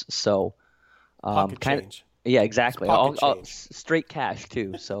 sports. So, change. Yeah, exactly. All straight cash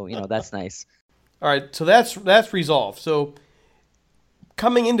too. So that's nice. All right, so that's resolved. So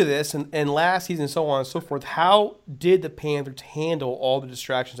coming into this and last season and so on and so forth, how did the Panthers handle all the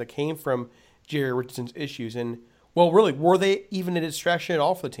distractions that came from Jerry Richardson's issues? And, well, really, were they even a distraction at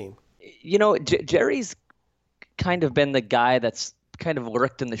all for the team? Jerry's kind of been the guy that's kind of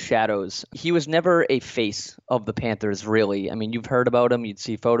lurked in the shadows. He was never a face of the Panthers, really. I mean, you've heard about him. You'd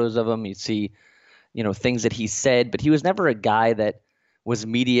see photos of him. You'd see, things that he said. But he was never a guy that was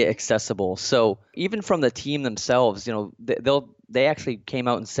media accessible. So even from the team themselves, they actually came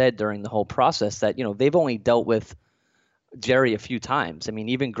out and said during the whole process that, they've only dealt with Jerry a few times. I mean,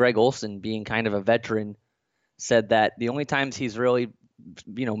 even Greg Olsen, being kind of a veteran, said that the only times he's really,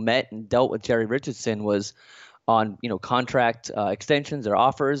 met and dealt with Jerry Richardson was on, contract extensions or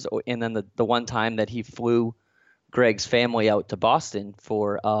offers. And then the one time that he flew Greg's family out to Boston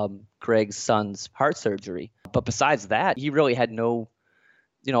for Greg's son's heart surgery. But besides that, he really had no,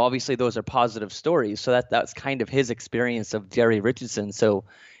 obviously those are positive stories. So that's kind of his experience of Jerry Richardson. So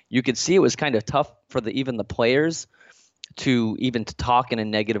you could see it was kind of tough for even the players to talk in a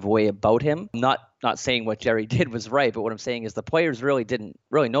negative way about him. Not saying what Jerry did was right, but what I'm saying is the players really didn't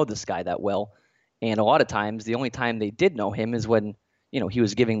really know this guy that well. And a lot of times, the only time they did know him is when, he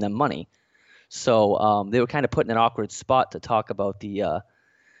was giving them money. So they were kind of put in an awkward spot to talk about the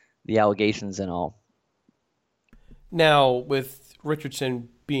allegations and all. Now, with Richardson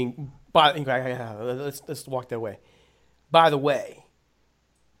being, let's walk that way. By the way,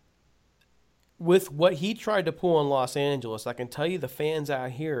 with what he tried to pull in Los Angeles, I can tell you the fans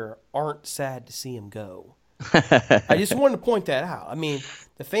out here aren't sad to see him go. I just wanted to point that out. I mean,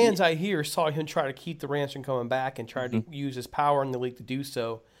 the fans out here saw him try to keep the Rams from coming back and tried to use his power in the league to do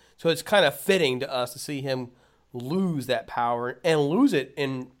so. So it's kind of fitting to us to see him lose that power and lose it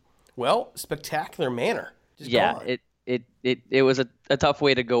in, well, spectacular manner. Gone. It was a tough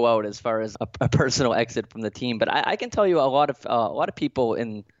way to go out as far as a personal exit from the team. But I can tell you a lot of people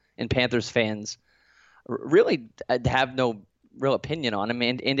in Panthers fans really have no real opinion on him,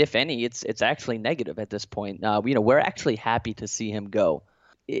 and if any, it's actually negative at this point. We're actually happy to see him go.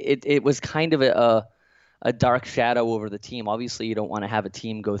 It was kind of a dark shadow over the team. Obviously, you don't want to have a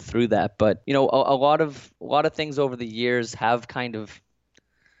team go through that, but a lot of things over the years have kind of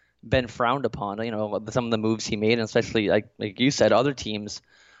been frowned upon. Some of the moves he made, and especially like you said, other teams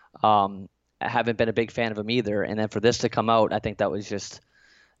haven't been a big fan of him either. And then for this to come out, I think that was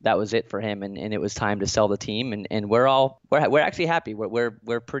it for him, and it was time to sell the team, and we're actually happy.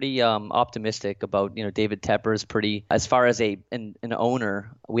 We're pretty optimistic about David Tepper's pretty, as far as an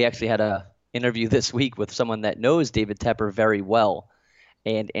owner. We actually had a interview this week with someone that knows David Tepper very well,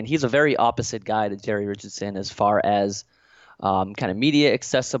 and he's a very opposite guy to Jerry Richardson as far as kind of media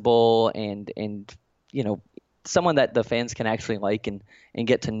accessible and someone that the fans can actually like and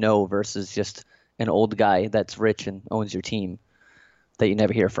get to know versus just an old guy that's rich and owns your team that you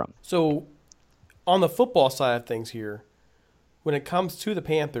never hear from. So on the football side of things here, when it comes to the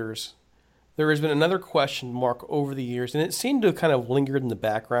Panthers, there has been another question mark over the years, and it seemed to have kind of lingered in the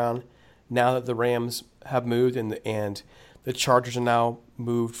background now that the Rams have moved and the Chargers are now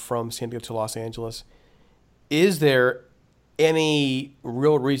moved from San Diego to Los Angeles. Is there any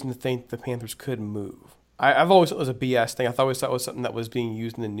real reason to think the Panthers could move? I've always thought it was a BS thing. I thought it was something that was being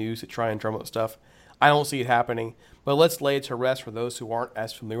used in the news to try and drum up stuff. I don't see it happening, but let's lay it to rest for those who aren't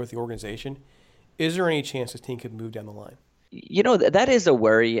as familiar with the organization. Is there any chance this team could move down the line? That is a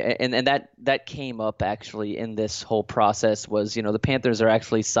worry, and that came up actually in this whole process was, the Panthers are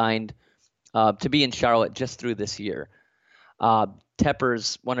actually signed to be in Charlotte just through this year.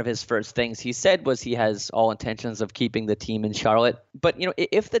 Tepper's, one of his first things he said was he has all intentions of keeping the team in Charlotte. But,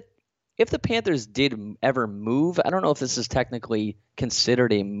 if the Panthers did ever move, I don't know if this is technically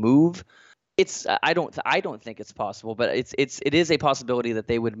considered a move. I don't think it's possible, but it is a possibility that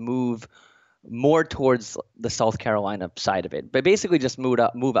they would move more towards the South Carolina side of it, but basically just move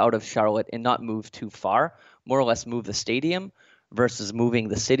out of Charlotte and not move too far, more or less move the stadium versus moving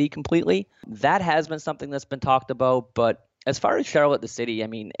the city completely. That has been something that's been talked about, but as far as Charlotte, the city, I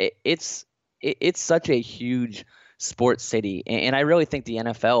mean, it's such a huge sports city, and I really think the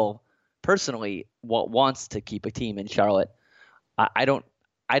NFL personally wants to keep a team in Charlotte. I don't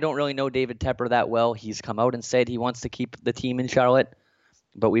really know David Tepper that well. He's come out and said he wants to keep the team in Charlotte,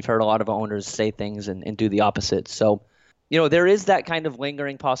 but we've heard a lot of owners say things and do the opposite. So, there is that kind of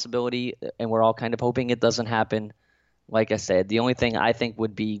lingering possibility, and we're all kind of hoping it doesn't happen. Like I said, the only thing I think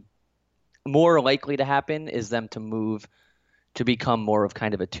would be more likely to happen is them to move to become more of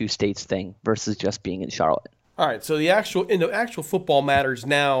kind of a two states thing versus just being in Charlotte. All right, so the actual football matters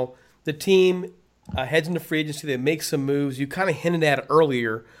now. The team heads into free agency. They make some moves. You kind of hinted at it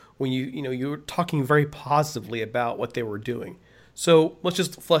earlier when you were talking very positively about what they were doing. So let's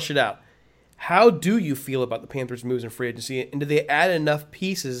just flesh it out. How do you feel about the Panthers' moves in free agency, and do they add enough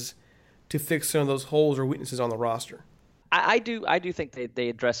pieces to fix some of those holes or weaknesses on the roster? I do think they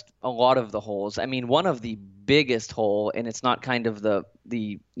addressed a lot of the holes. I mean, one of the biggest hole, and it's not kind of the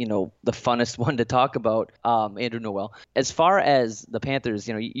funnest one to talk about, Andrew Norwell. As far as the Panthers,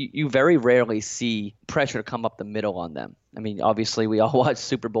 you very rarely see pressure come up the middle on them. I mean, obviously we all watch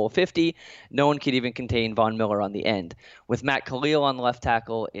Super Bowl 50. No one could even contain Von Miller on the end. With Matt Khalil on the left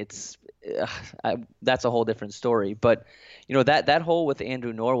tackle, that's a whole different story. But that hole with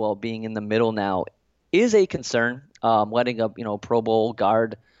Andrew Norwell being in the middle now is a concern. Letting a Pro Bowl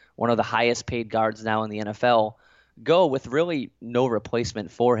guard, one of the highest paid guards now in the NFL, go with really no replacement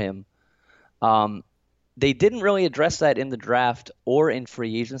for him. They didn't really address that in the draft or in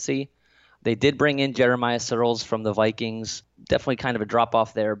free agency. They did bring in Jeremiah Searles from the Vikings. Definitely kind of a drop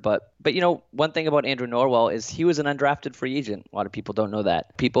off there. But one thing about Andrew Norwell is he was an undrafted free agent. A lot of people don't know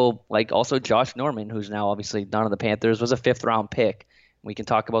that. People like also Josh Norman, who's now obviously not on the Panthers, was a 5th round pick. We can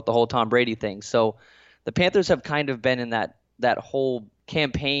talk about the whole Tom Brady thing. So the Panthers have kind of been in that whole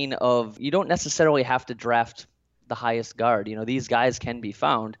campaign of you don't necessarily have to draft the highest guard. These guys can be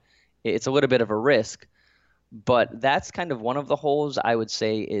found. It's a little bit of a risk, but that's kind of one of the holes I would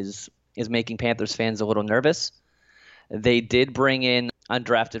say is making Panthers fans a little nervous. They did bring in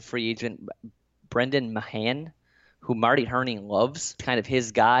undrafted free agent Brendan Mahan, who Marty Herning loves, kind of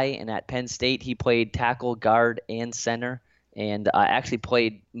his guy. And at Penn State, he played tackle, guard, and center, and actually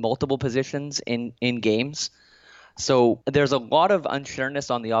played multiple positions in games. So there's a lot of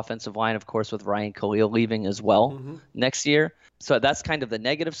unsureness on the offensive line, of course, with Ryan Khalil leaving as well next year. So that's kind of the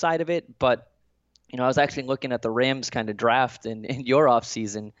negative side of it. But, I was actually looking at the Rams kind of draft in your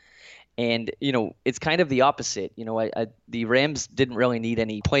offseason, and, it's kind of the opposite. The Rams didn't really need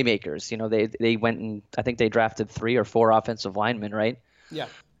any playmakers. They went and I think they drafted 3 or 4 offensive linemen, right? Yeah.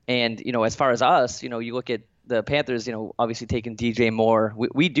 And, as far as us, you look at the Panthers, obviously taking DJ Moore,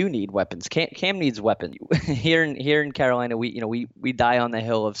 we do need weapons. Cam needs weapons. Here in Carolina, we die on the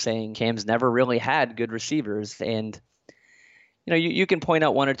hill of saying Cam's never really had good receivers, and you can point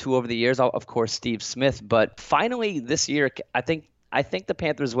out 1 or 2 over the years. Of course, Steve Smith, but finally this year, I think the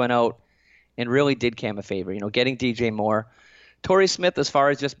Panthers went out and really did Cam a favor. Getting DJ Moore, Torrey Smith, as far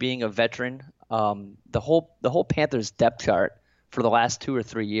as just being a veteran, the whole Panthers depth chart for the last 2 or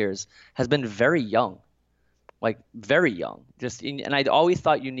 3 years has been very young. Like very young, and I always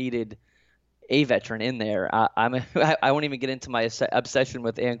thought you needed a veteran in there. I won't even get into my obsession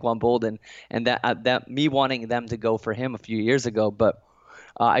with Anquan Boldin and that me wanting them to go for him a few years ago. But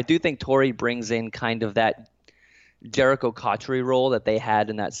I do think Torrey brings in kind of that Jericho Cotchery role that they had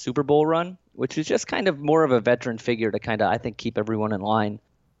in that Super Bowl run, which is just kind of more of a veteran figure to kind of, I think, keep everyone in line.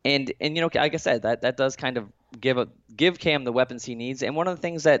 And like I said, that does kind of give Cam the weapons he needs. And one of the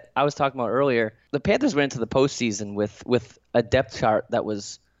things that I was talking about earlier, the Panthers went into the postseason with a depth chart that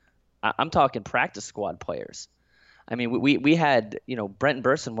was, I'm talking practice squad players. I mean, we had, Brenton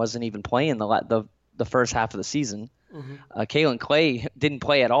Burson wasn't even playing the first half of the season. Kalen Clay didn't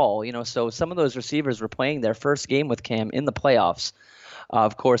play at all, so some of those receivers were playing their first game with Cam in the playoffs.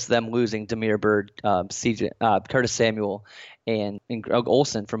 Of course, them losing Damiere Byrd, Curtis Samuel, and Greg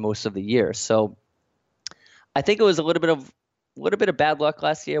Olsen for most of the year. So I think it was a little bit of bad luck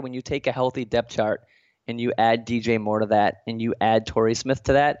last year when you take a healthy depth chart and you add DJ Moore to that and you add Torrey Smith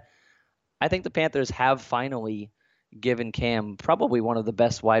to that. I think the Panthers have finally given Cam probably one of the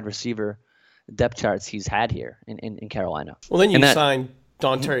best wide receiver depth charts he's had here in Carolina. Well, then you signed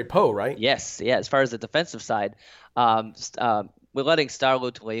Dontari Poe, right? Yes, yeah. As far as the defensive side, we're letting Star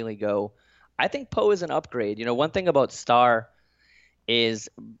Lotulelei go. I think Poe is an upgrade. One thing about Star is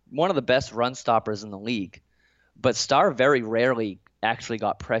one of the best run stoppers in the league, but Star very rarely actually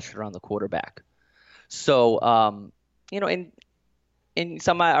got pressure on the quarterback. So, and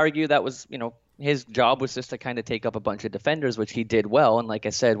some might argue that was, his job was just to kind of take up a bunch of defenders, which he did well. And like I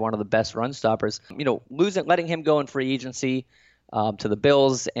said, one of the best run stoppers. Letting him go in free agency to the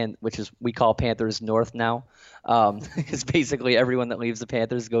Bills, and which is we call Panthers North now, because basically everyone that leaves the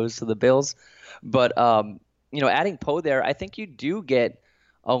Panthers goes to the Bills. But adding Poe there, I think you do get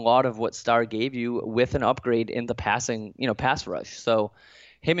a lot of what Starr gave you with an upgrade in the passing, pass rush. So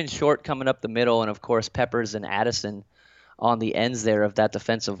him and Short coming up the middle, and of course Peppers and Addison on the ends there of that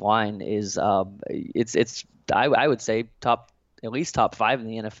defensive line is I would say at least top 5 in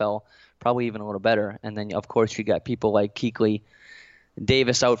the NFL, probably even a little better. And then of course you got people like Kuechly,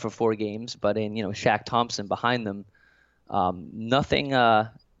 Davis out for 4 games, but in Shaq Thompson behind them. Nothing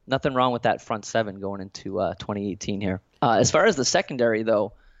wrong with that front 7 going into 2018 here. As far as the secondary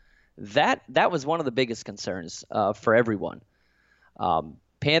though, that was one of the biggest concerns for everyone.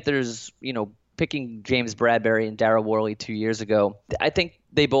 Panthers, picking James Bradbury and Daryl Worley 2 years ago, I think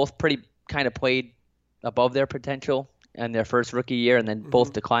they both pretty kind of played above their potential in their first rookie year, and then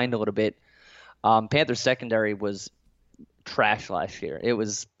both declined a little bit. Panthers secondary was trash last year. A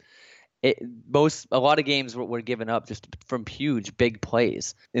lot of games were given up just from huge big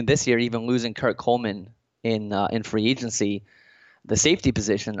plays. And this year, even losing Kurt Coleman in free agency, the safety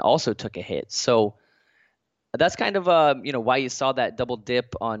position also took a hit. So that's kind of why you saw that double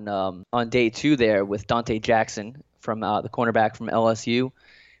dip on day 2 there with Dante Jackson from the cornerback from LSU.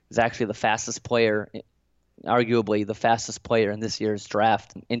 He's actually the fastest player, arguably the fastest player in this year's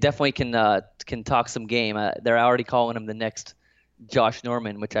draft, and definitely can talk some game. They're already calling him the next Josh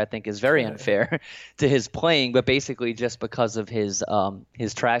Norman, which I think is very unfair to his playing, but basically just because of his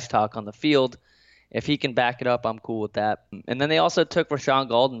trash talk on the field. If he can back it up, I'm cool with that. And then they also took Rashawn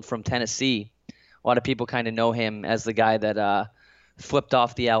Golden from Tennessee. A lot of people kind of know him as the guy that flipped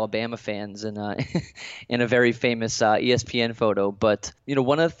off the Alabama fans in a very famous ESPN photo. But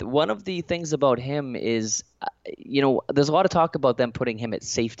one of the things about him is, there's a lot of talk about them putting him at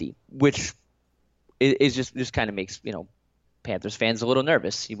safety, which is just kind of makes Panthers fans a little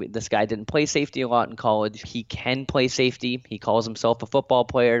nervous. This guy didn't play safety a lot in college. He can play safety. He calls himself a football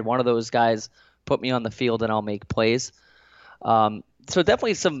player. One of those guys, put me on the field and I'll make plays. So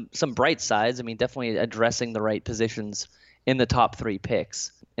definitely some bright sides. I mean, definitely addressing the right positions in the top 3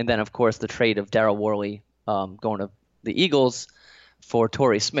 picks. And then, of course, the trade of Daryl Worley going to the Eagles for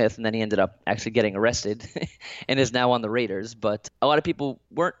Torrey Smith, and then he ended up actually getting arrested and is now on the Raiders. But a lot of people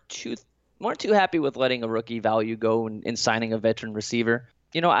weren't too happy with letting a rookie value go and signing a veteran receiver.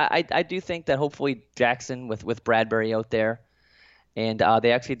 I do think that hopefully Jackson with Bradbury out there, and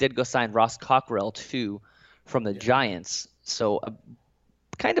they actually did go sign Ross Cockrell too from the Giants. So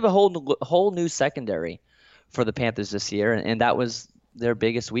kind of a whole new secondary for the Panthers this year, and that was their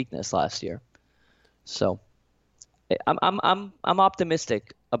biggest weakness last year. So I'm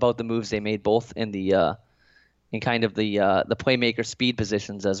optimistic about the moves they made, both in the kind of the playmaker speed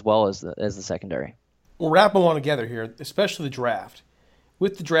positions as well as the secondary. We'll wrap them all together here, especially the draft.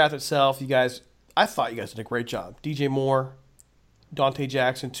 With the draft itself, I thought you guys did a great job. DJ Moore, Dante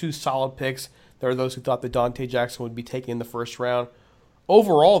Jackson, 2 solid picks. There are those who thought that Dante Jackson would be taken in the first round.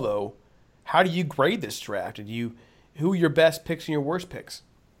 Overall, though, how do you grade this draft? Who are your best picks and your worst picks?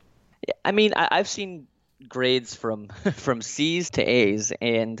 I mean, I've seen grades from C's to A's,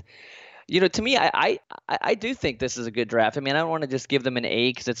 and to me, I do think this is a good draft. I mean, I don't want to just give them an A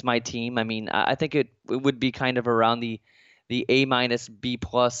because it's my team. I mean, I think it would be kind of around the A minus B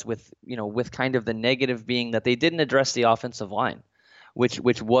plus with kind of the negative being that they didn't address the offensive line, which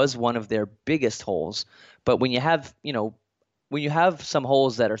was one of their biggest holes. But when you have some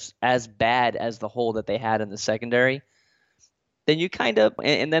holes that are as bad as the hole that they had in the secondary, then you kind of,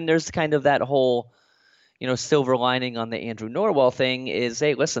 and then there's kind of that whole, silver lining on the Andrew Norwell thing is,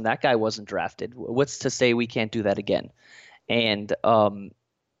 hey, listen, that guy wasn't drafted. What's to say we can't do that again? And I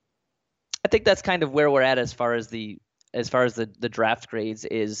think that's kind of where we're at as far as the draft grades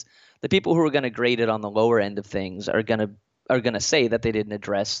is the people who are going to grade it on the lower end of things are going to say that they didn't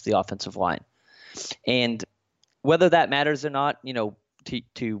address the offensive line. And whether that matters or not,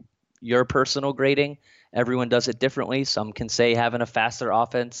 to your personal grading, everyone does it differently. Some can say having a faster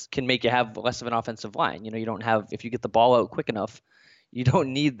offense can make you have less of an offensive line. You don't have, if you get the ball out quick enough, you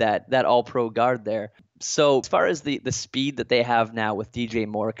don't need that all-pro guard there. So as far as the speed that they have now with DJ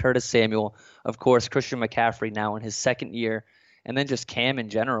Moore, Curtis Samuel, of course, Christian McCaffrey now in his second year, and then just Cam in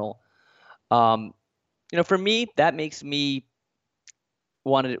general, for me, that makes me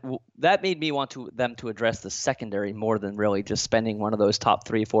that made me want them to address the secondary more than really just spending one of those top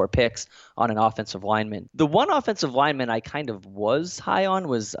 3-4 picks on an offensive lineman. The one offensive lineman I kind of was high on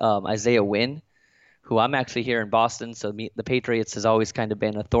was Isaiah Wynn, who I'm actually here in Boston, so the Patriots has always kind of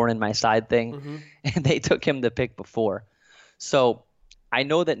been a thorn in my side thing, and they took him to pick before. So I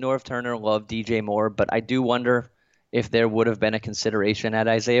know that Norv Turner loved DJ Moore, but I do wonder if there would have been a consideration at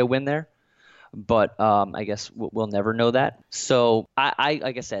Isaiah Wynn there. But I guess we'll never know that. So I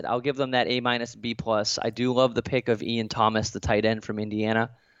like I said, I'll give them that A-, B+. I do love the pick of Ian Thomas, the tight end from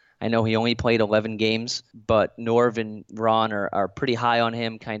Indiana. I know he only played 11 games, but Norv and Ron are pretty high on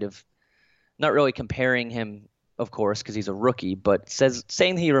him, kind of not really comparing him, of course, because he's a rookie, but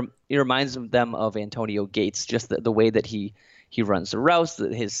saying he reminds them of Antonio Gates, just the way that he runs the routes,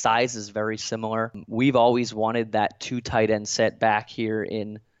 that his size is very similar. We've always wanted that 2 tight end set back here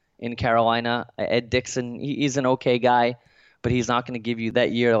in Carolina. Ed Dixon, he's an okay guy, but he's not going to give you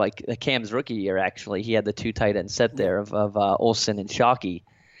that year like Cam's rookie year, actually. He had the 2 tight end set there of Olsen and Shockey.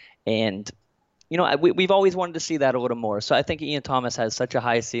 And, we've always wanted to see that a little more. So I think Ian Thomas has such a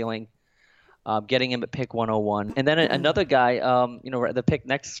high ceiling, getting him at pick 101. And then another guy, the pick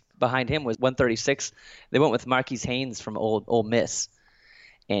next behind him was 136. They went with Marquise Haynes from Ole Miss.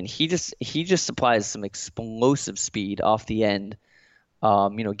 And he just supplies some explosive speed off the end.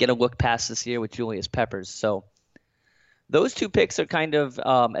 Get a look pass this year with Julius Peppers. So those 2 picks are kind of,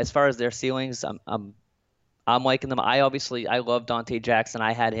 as far as their ceilings, I'm liking them. I love Dante Jackson.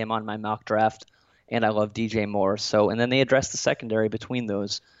 I had him on my mock draft, and I love DJ Moore. So, and then they addressed the secondary between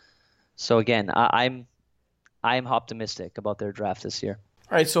those. So again, I'm optimistic about their draft this year.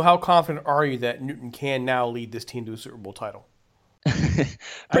 All right. So how confident are you that Newton can now lead this team to a Super Bowl title?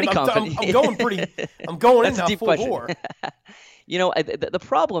 Pretty confident. I'm going in now full bore. The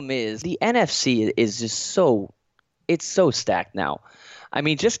problem is the NFC is just so stacked now. I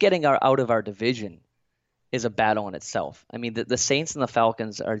mean, just getting out of our division is a battle in itself. I mean, the Saints and the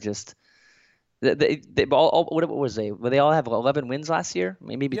Falcons are just they all what was they? Well, they all have 11 wins last year,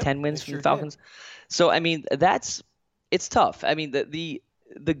 maybe 10 wins from the Falcons. Did. So I mean, it's tough. I mean,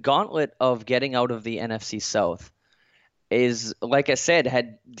 the gauntlet of getting out of the NFC South is, like I said,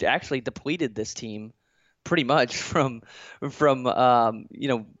 had actually depleted this team pretty much from when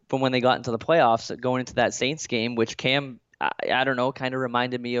they got into the playoffs, going into that Saints game, which Cam, I don't know, kind of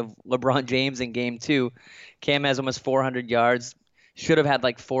reminded me of LeBron James in game 2. Cam has almost 400 yards, should have had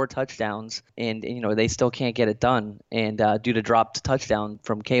like 4 touchdowns, and they still can't get it done. And due to dropped touchdown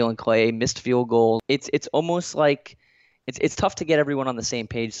from Kalen Clay, missed field goal, it's almost like it's tough to get everyone on the same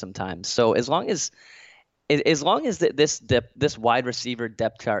page sometimes. So as long as this wide receiver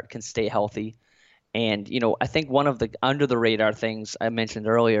depth chart can stay healthy. And, I think one of the under-the-radar things I mentioned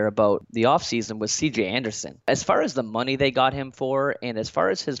earlier about the offseason was C.J. Anderson. As far as the money they got him for, and as far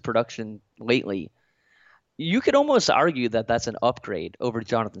as his production lately, you could almost argue that that's an upgrade over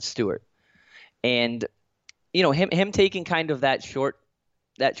Jonathan Stewart. And, him taking kind of that short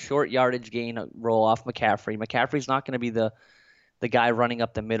yardage gain roll off McCaffrey. McCaffrey's not going to be the guy running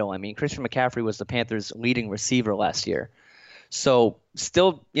up the middle. I mean, Christian McCaffrey was the Panthers' leading receiver last year. So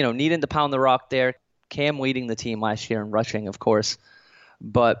still, needing to pound the rock there. Cam leading the team last year in rushing, of course.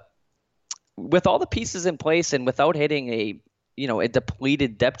 But with all the pieces in place and without hitting a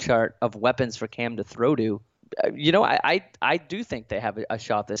depleted depth chart of weapons for Cam to throw to, I do think they have a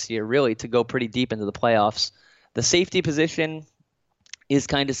shot this year, really, to go pretty deep into the playoffs. The safety position is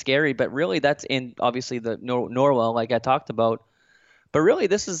kind of scary, but really that's in, obviously, the Norwell, like I talked about. But really,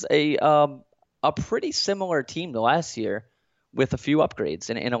 this is a pretty similar team to last year, with a few upgrades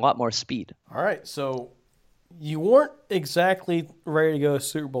and a lot more speed. All right, so you weren't exactly ready to go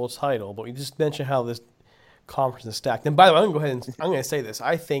Super Bowl title, but you just mentioned how this conference is stacked. And by the way, I'm going to say this.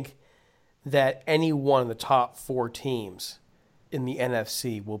 I think that any one of the top 4 teams in the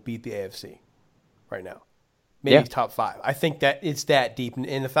NFC will beat the AFC right now. Maybe top 5. I think that it's that deep.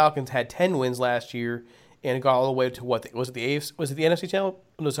 And the Falcons had 10 wins last year and it got all the way to what? Was it the AFC? Was it the NFC channel?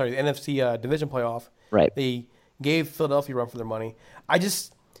 No, sorry, the NFC division playoff. Right. They gave Philadelphia a run for their money.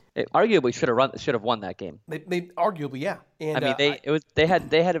 It arguably should have won that game. They arguably, yeah. And, I mean, they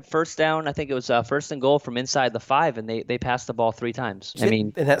had a first down. I think it was first and goal from inside the 5, and they passed the ball 3 times.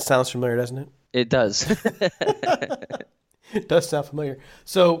 And that sounds familiar, doesn't it? It does. It does sound familiar.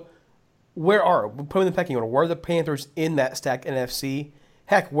 So, where are we putting the pecking order? Where are the Panthers in that stacked NFC?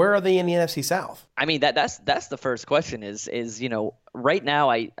 Heck, where are they in the NFC South? I mean, that's the first question. Is right now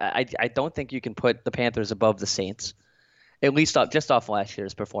I don't think you can put the Panthers above the Saints. At least just off last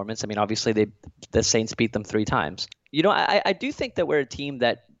year's performance. I mean, obviously the Saints beat them 3 times. I do think that we're a team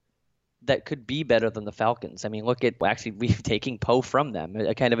that that could be better than the Falcons. I mean, look at actually we've taken Poe from them,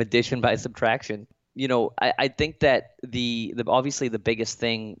 a kind of addition by subtraction. I think that the obviously the biggest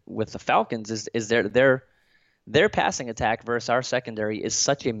thing with the Falcons is their passing attack versus our secondary is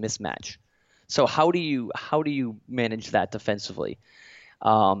such a mismatch. So how do you manage that defensively?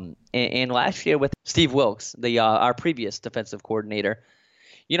 And last year with Steve Wilks, our previous defensive coordinator,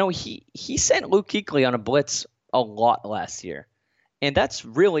 he sent Luke Kuechly on a blitz a lot last year. And that's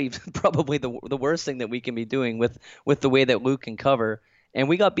really probably the worst thing that we can be doing with the way that Luke can cover. And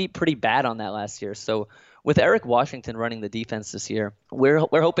we got beat pretty bad on that last year. So with Eric Washington running the defense this year, we're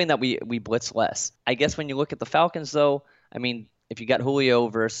hoping that we blitz less. I guess when you look at the Falcons, though, I mean, if you got Julio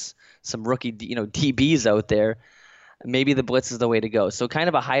versus some rookie, DBs out there, maybe the blitz is the way to go. So kind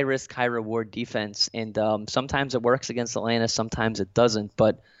of a high risk, high reward defense. And sometimes it works against Atlanta, sometimes it doesn't.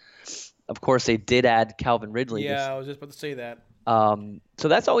 But of course, they did add Calvin Ridley. Yeah, I was just about to say that. So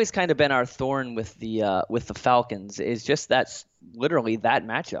that's always kind of been our thorn with the Falcons, is just that's literally that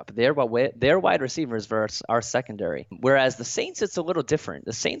matchup. Their wide receivers versus our secondary. Whereas the Saints, it's a little different.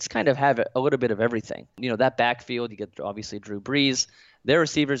 The Saints kind of have a little bit of everything. That backfield, you get obviously Drew Brees. Their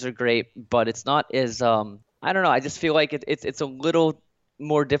receivers are great, but it's not as I don't know. I just feel like it's a little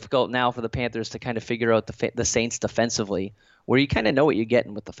more difficult now for the Panthers to kind of figure out the Saints defensively, where you kind of know what you're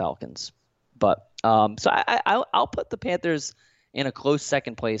getting with the Falcons. But so I'll put the Panthers in a close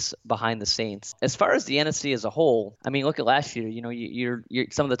second place behind the Saints. As far as the NFC as a whole, I mean, look at last year. You're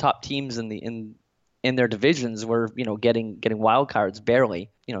some of the top teams in their divisions were getting wild cards barely.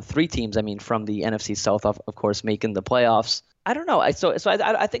 3 teams, I mean, from the NFC South, of course, making the playoffs. I don't know. I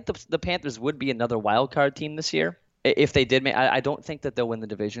think the Panthers would be another wild card team this year if they did make. I don't think that they'll win the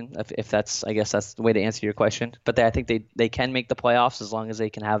division. If that's, I guess that's the way to answer your question. But I think they can make the playoffs as long as they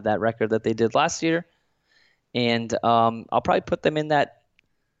can have that record that they did last year. And I'll probably put them in that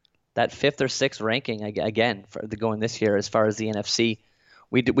 5th or 6th ranking again for going this year as far as the NFC.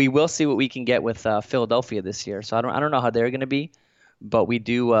 We will see what we can get with Philadelphia this year. So I don't know how they're going to be, but we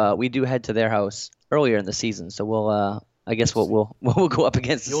do head to their house earlier in the season. So we'll I guess we'll go up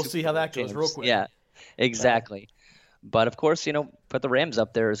against. You'll see how that goes real quick. Yeah, exactly. But of course, put the Rams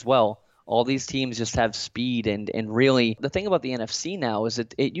up there as well. All these teams just have speed, and really the thing about the NFC now is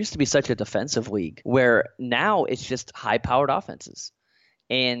it used to be such a defensive league where now it's just high-powered offenses.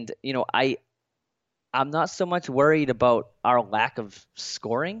 And I'm not so much worried about our lack of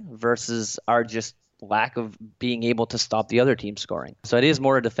scoring versus our just lack of being able to stop the other team scoring. So it is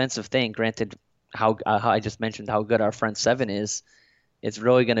more a defensive thing. Granted, how I just mentioned how good our front seven is, it's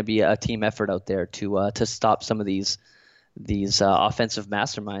really going to be a team effort out there to stop some of these offensive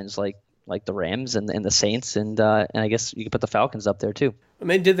masterminds like the Rams and the Saints, and I guess you could put the Falcons up there too. And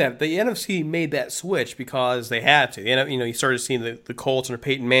they did that. The NFC made that switch because they had to. You started seeing the Colts under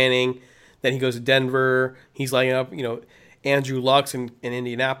Peyton Manning. Then he goes to Denver. He's lining up, Andrew Luck in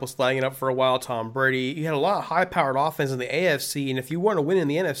Indianapolis lining up for a while. Tom Brady. You had a lot of high-powered offense in the AFC, and if you want to win in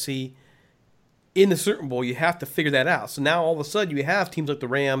the NFC in the Super Bowl, you have to figure that out. So now all of a sudden you have teams like the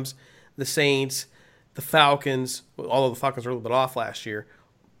Rams, the Saints, the Falcons, although the Falcons were a little bit off last year,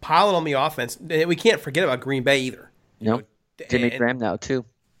 piling on the offense. And we can't forget about Green Bay either. No, Jimmy Graham now too.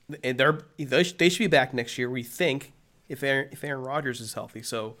 And they should be back next year, we think, if Aaron Rodgers is healthy.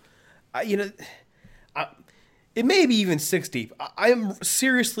 So, it may be even 6 deep. I am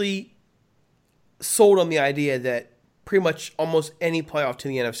seriously sold on the idea that pretty much almost any playoff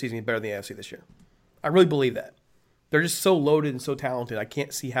team in the NFC is going to be better than the AFC this year. I really believe that. They're just so loaded and so talented. I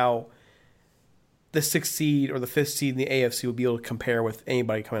can't see how the 6th seed or the 5th seed in the AFC will be able to compare with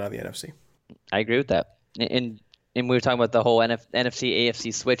anybody coming out of the NFC. I agree with that. And we were talking about the whole NFC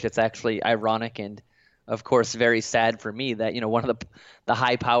AFC switch. It's actually ironic and, of course, very sad for me that one of the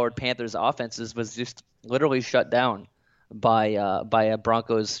high-powered Panthers offenses was just literally shut down by a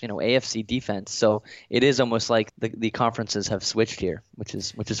Broncos AFC defense. So it is almost like the conferences have switched here, which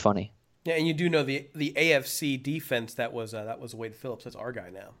is funny. Yeah, and you do know the AFC defense that was Wade Phillips. That's our guy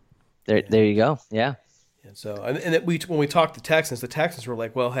now. There you go. Yeah. And so when we talked to the Texans were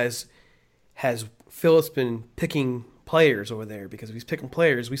like, well, has Phillips been picking players over there? Because if he's picking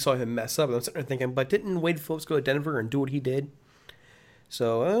players, we saw him mess up. And I'm sitting there thinking, but didn't Wade Phillips go to Denver and do what he did?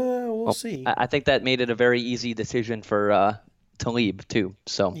 So we'll see. I think that made it a very easy decision for Talib too.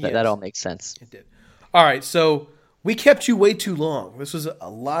 So yes. that all makes sense. It did. All right. So we kept you way too long. This was a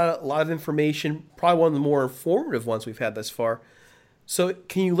lot of information. Probably one of the more informative ones we've had thus far. So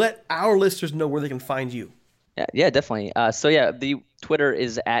can you let our listeners know where they can find you? Yeah, definitely. The Twitter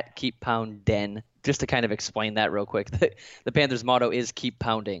is @KeepPoundDen. Just to kind of explain that real quick, the Panthers' motto is "Keep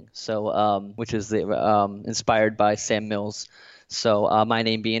Pounding," so which is inspired by Sam Mills. So my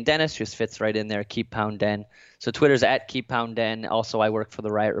name being Dennis just fits right in there, Keep Pound Den. So Twitter's at Keep Pound Den. Also, I work for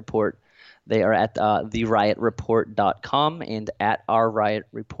The Riot Report. They are at theriotreport.com and at Our Riot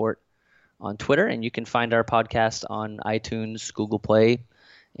Report on Twitter. And you can find our podcast on iTunes, Google Play,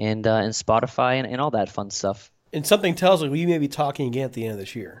 and Spotify and all that fun stuff. And something tells me we may be talking again at the end of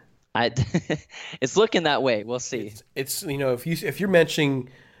this year. It's looking that way. We'll see. It's if you're mentioning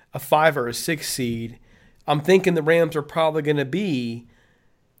a 5 or a 6 seed, I'm thinking the Rams are probably going to be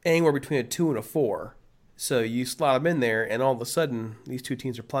anywhere between a 2 and a 4. So you slot them in there, and all of a sudden these two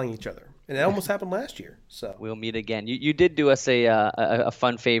teams are playing each other, and it almost happened last year. So we'll meet again. You did do us a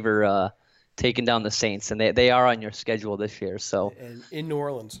fun favor, taking down the Saints, and they are on your schedule this year. So and in New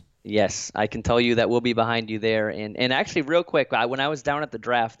Orleans. Yes, I can tell you that we'll be behind you there. And actually, real quick, when I was down at the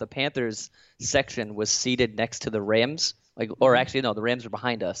draft, the Panthers section was seated next to the Rams. Or actually, no, the Rams are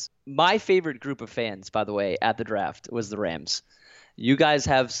behind us. My favorite group of fans, by the way, at the draft was the Rams. You guys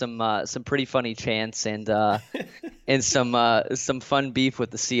have some pretty funny chants and some fun beef with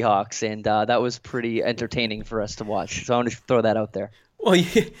the Seahawks, and that was pretty entertaining for us to watch. So I want to throw that out there. Well,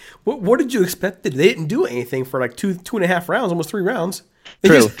 yeah. What did you expect? They didn't do anything for like 2.5 rounds, almost 3 rounds.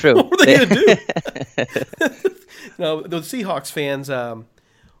 True. What were they going to do? No, the Seahawks fans, oh,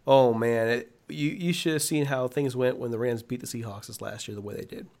 man. You should have seen how things went when the Rams beat the Seahawks this last year, the way they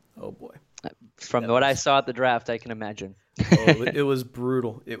did. Oh, boy. From what I saw at the draft, I can imagine. It was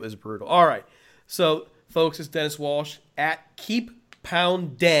brutal. It was brutal. All right. So, folks, it's Dennis Walsh at Keep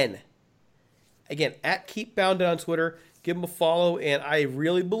Pound Den. Again, at Keep Pound Den on Twitter. Give him a follow, and I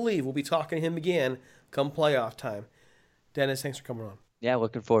really believe we'll be talking to him again come playoff time. Dennis, thanks for coming on. Yeah,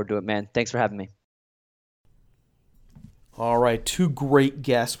 looking forward to it, man. Thanks for having me. All right, 2 great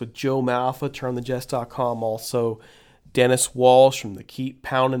guests with Joe Malfa, turnthejets.com. Also, Dennis Walsh from the Keep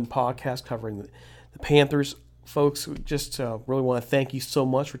Poundin' podcast covering the Panthers. Folks, we just really want to thank you so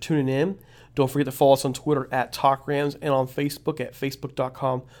much for tuning in. Don't forget to follow us on Twitter at TalkRams and on Facebook at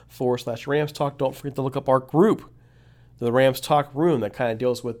facebook.com/Rams Talk. Don't forget to look up our group, the Rams Talk Room, that kind of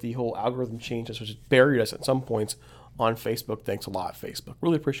deals with the whole algorithm changes, which has buried us at some points on Facebook. Thanks a lot, Facebook.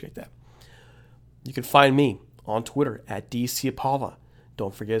 Really appreciate that. You can find me on Twitter at DCApollo.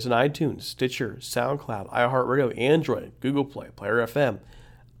 Don't forget it's on iTunes, Stitcher, SoundCloud, iHeartRadio, Android, Google Play, Player FM,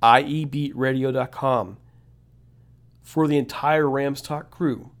 IEBeatRadio.com. For the entire Rams Talk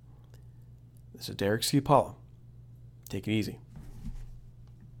crew, this is Derek C. Apollo. Take it easy.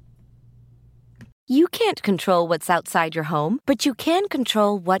 You can't control what's outside your home, but you can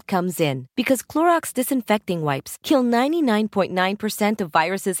control what comes in. Because Clorox disinfecting wipes kill 99.9% of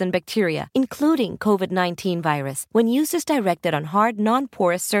viruses and bacteria, including COVID-19 virus, when used as directed on hard,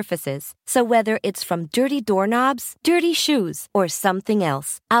 non-porous surfaces. So whether it's from dirty doorknobs, dirty shoes, or something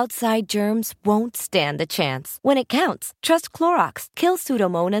else, outside germs won't stand a chance. When it counts, trust Clorox. Kill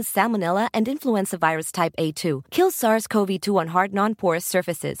Pseudomonas, Salmonella, and influenza virus type A2. Kill SARS-CoV-2 on hard, non-porous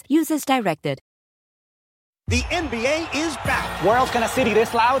surfaces. Use as directed. The NBA is back. Where else can a city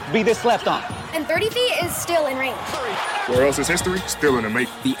this loud be this slept on? And 30 feet is still in range. Where else is history still in the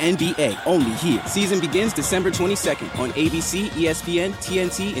making? The NBA, only here. Season begins December 22nd on ABC, ESPN,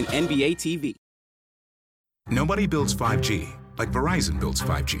 TNT, and NBA TV. Nobody builds 5G like Verizon builds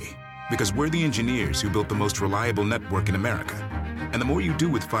 5G. Because we're the engineers who built the most reliable network in America. And the more you do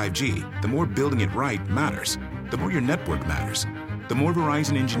with 5G, the more building it right matters. The more your network matters. The more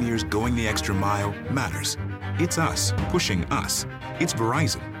Verizon engineers going the extra mile matters. It's us, pushing us. It's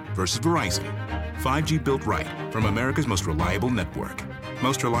Verizon versus Verizon. 5G built right from America's most reliable network.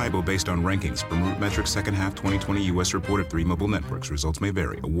 Most reliable based on rankings from RootMetrics second half 2020 U.S. report of 3 mobile networks. Results may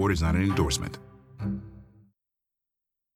vary. Award is not an endorsement.